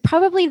 Yeah. So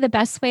probably the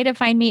best way to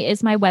find me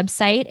is my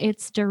website.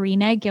 It's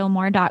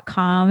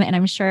DorinaGilmore.com. And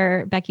I'm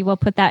sure Becky will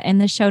put that in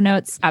the show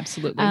notes.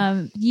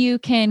 Absolutely. You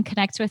can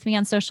connect with me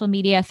on social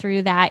media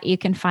through that. You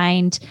can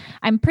find,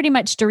 I'm pretty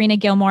much Dorina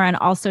Gilmore on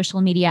all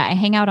social media. I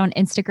hang out on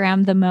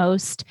Instagram the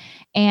most.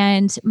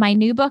 And my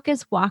new book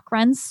is Walk,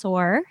 Run,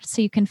 Soar.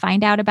 So you can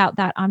find out about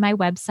that on my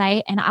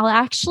website. And I'll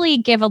actually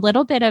give a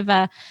little bit of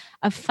a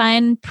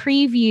fun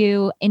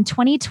preview. In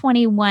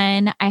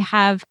 2021, I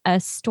have a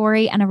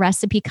story and a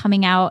recipe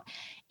coming out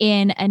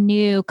in a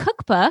new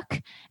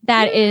cookbook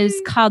that is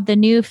called The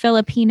New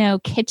Filipino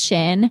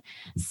Kitchen.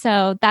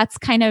 So that's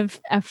kind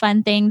of a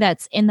fun thing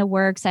that's in the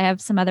works. I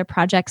have some other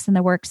projects in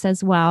the works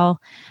as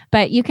well,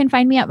 but you can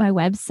find me at my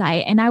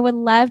website, and I would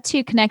love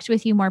to connect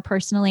with you more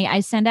personally. I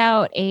send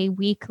out a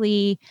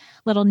weekly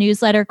little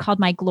newsletter called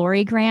my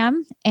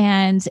Glorygram,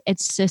 and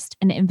it's just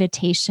an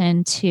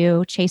invitation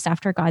to chase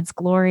after God's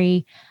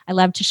glory. I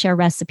love to share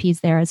recipes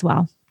there as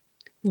well.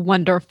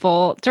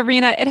 Wonderful.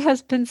 Dorina, it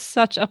has been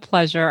such a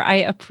pleasure. I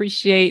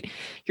appreciate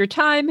your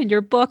time and your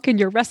book and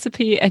your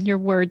recipe and your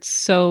words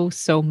so,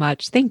 so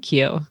much. Thank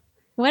you.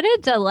 What a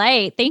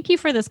delight. Thank you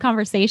for this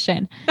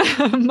conversation.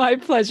 My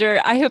pleasure.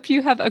 I hope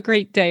you have a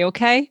great day,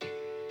 okay?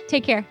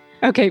 Take care.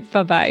 Okay,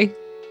 bye-bye.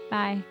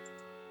 Bye.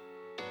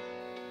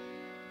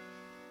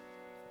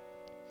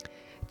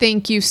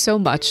 Thank you so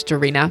much,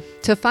 Dorina.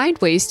 To find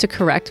ways to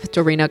correct with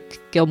Dorina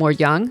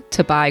Gilmore-Young,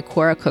 to buy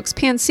Cora Cooks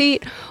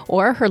Pancit,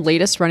 or her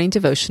latest running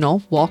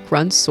devotional, Walk,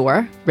 Run,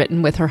 Soar,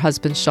 written with her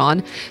husband,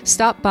 Sean,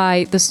 stop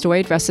by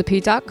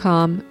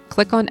thestoriedrecipe.com,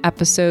 click on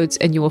episodes,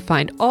 and you will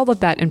find all of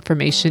that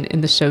information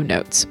in the show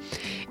notes.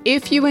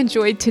 If you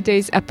enjoyed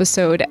today's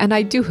episode, and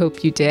I do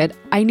hope you did,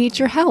 I need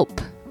your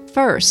help.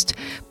 First,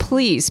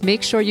 please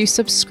make sure you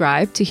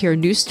subscribe to hear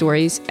new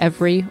stories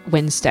every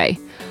Wednesday.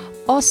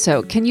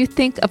 Also, can you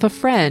think of a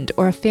friend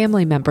or a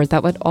family member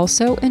that would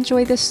also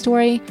enjoy this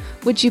story?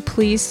 Would you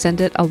please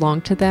send it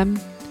along to them?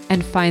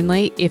 And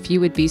finally, if you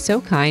would be so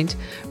kind,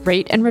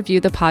 rate and review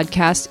the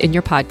podcast in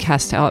your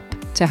podcast app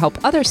to help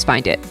others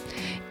find it.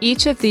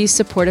 Each of these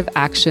supportive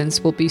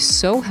actions will be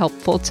so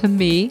helpful to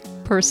me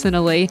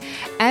personally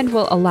and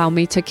will allow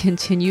me to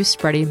continue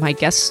spreading my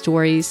guest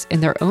stories in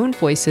their own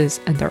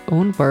voices and their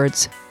own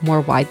words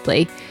more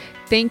widely.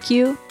 Thank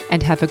you,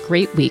 and have a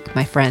great week,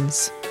 my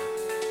friends.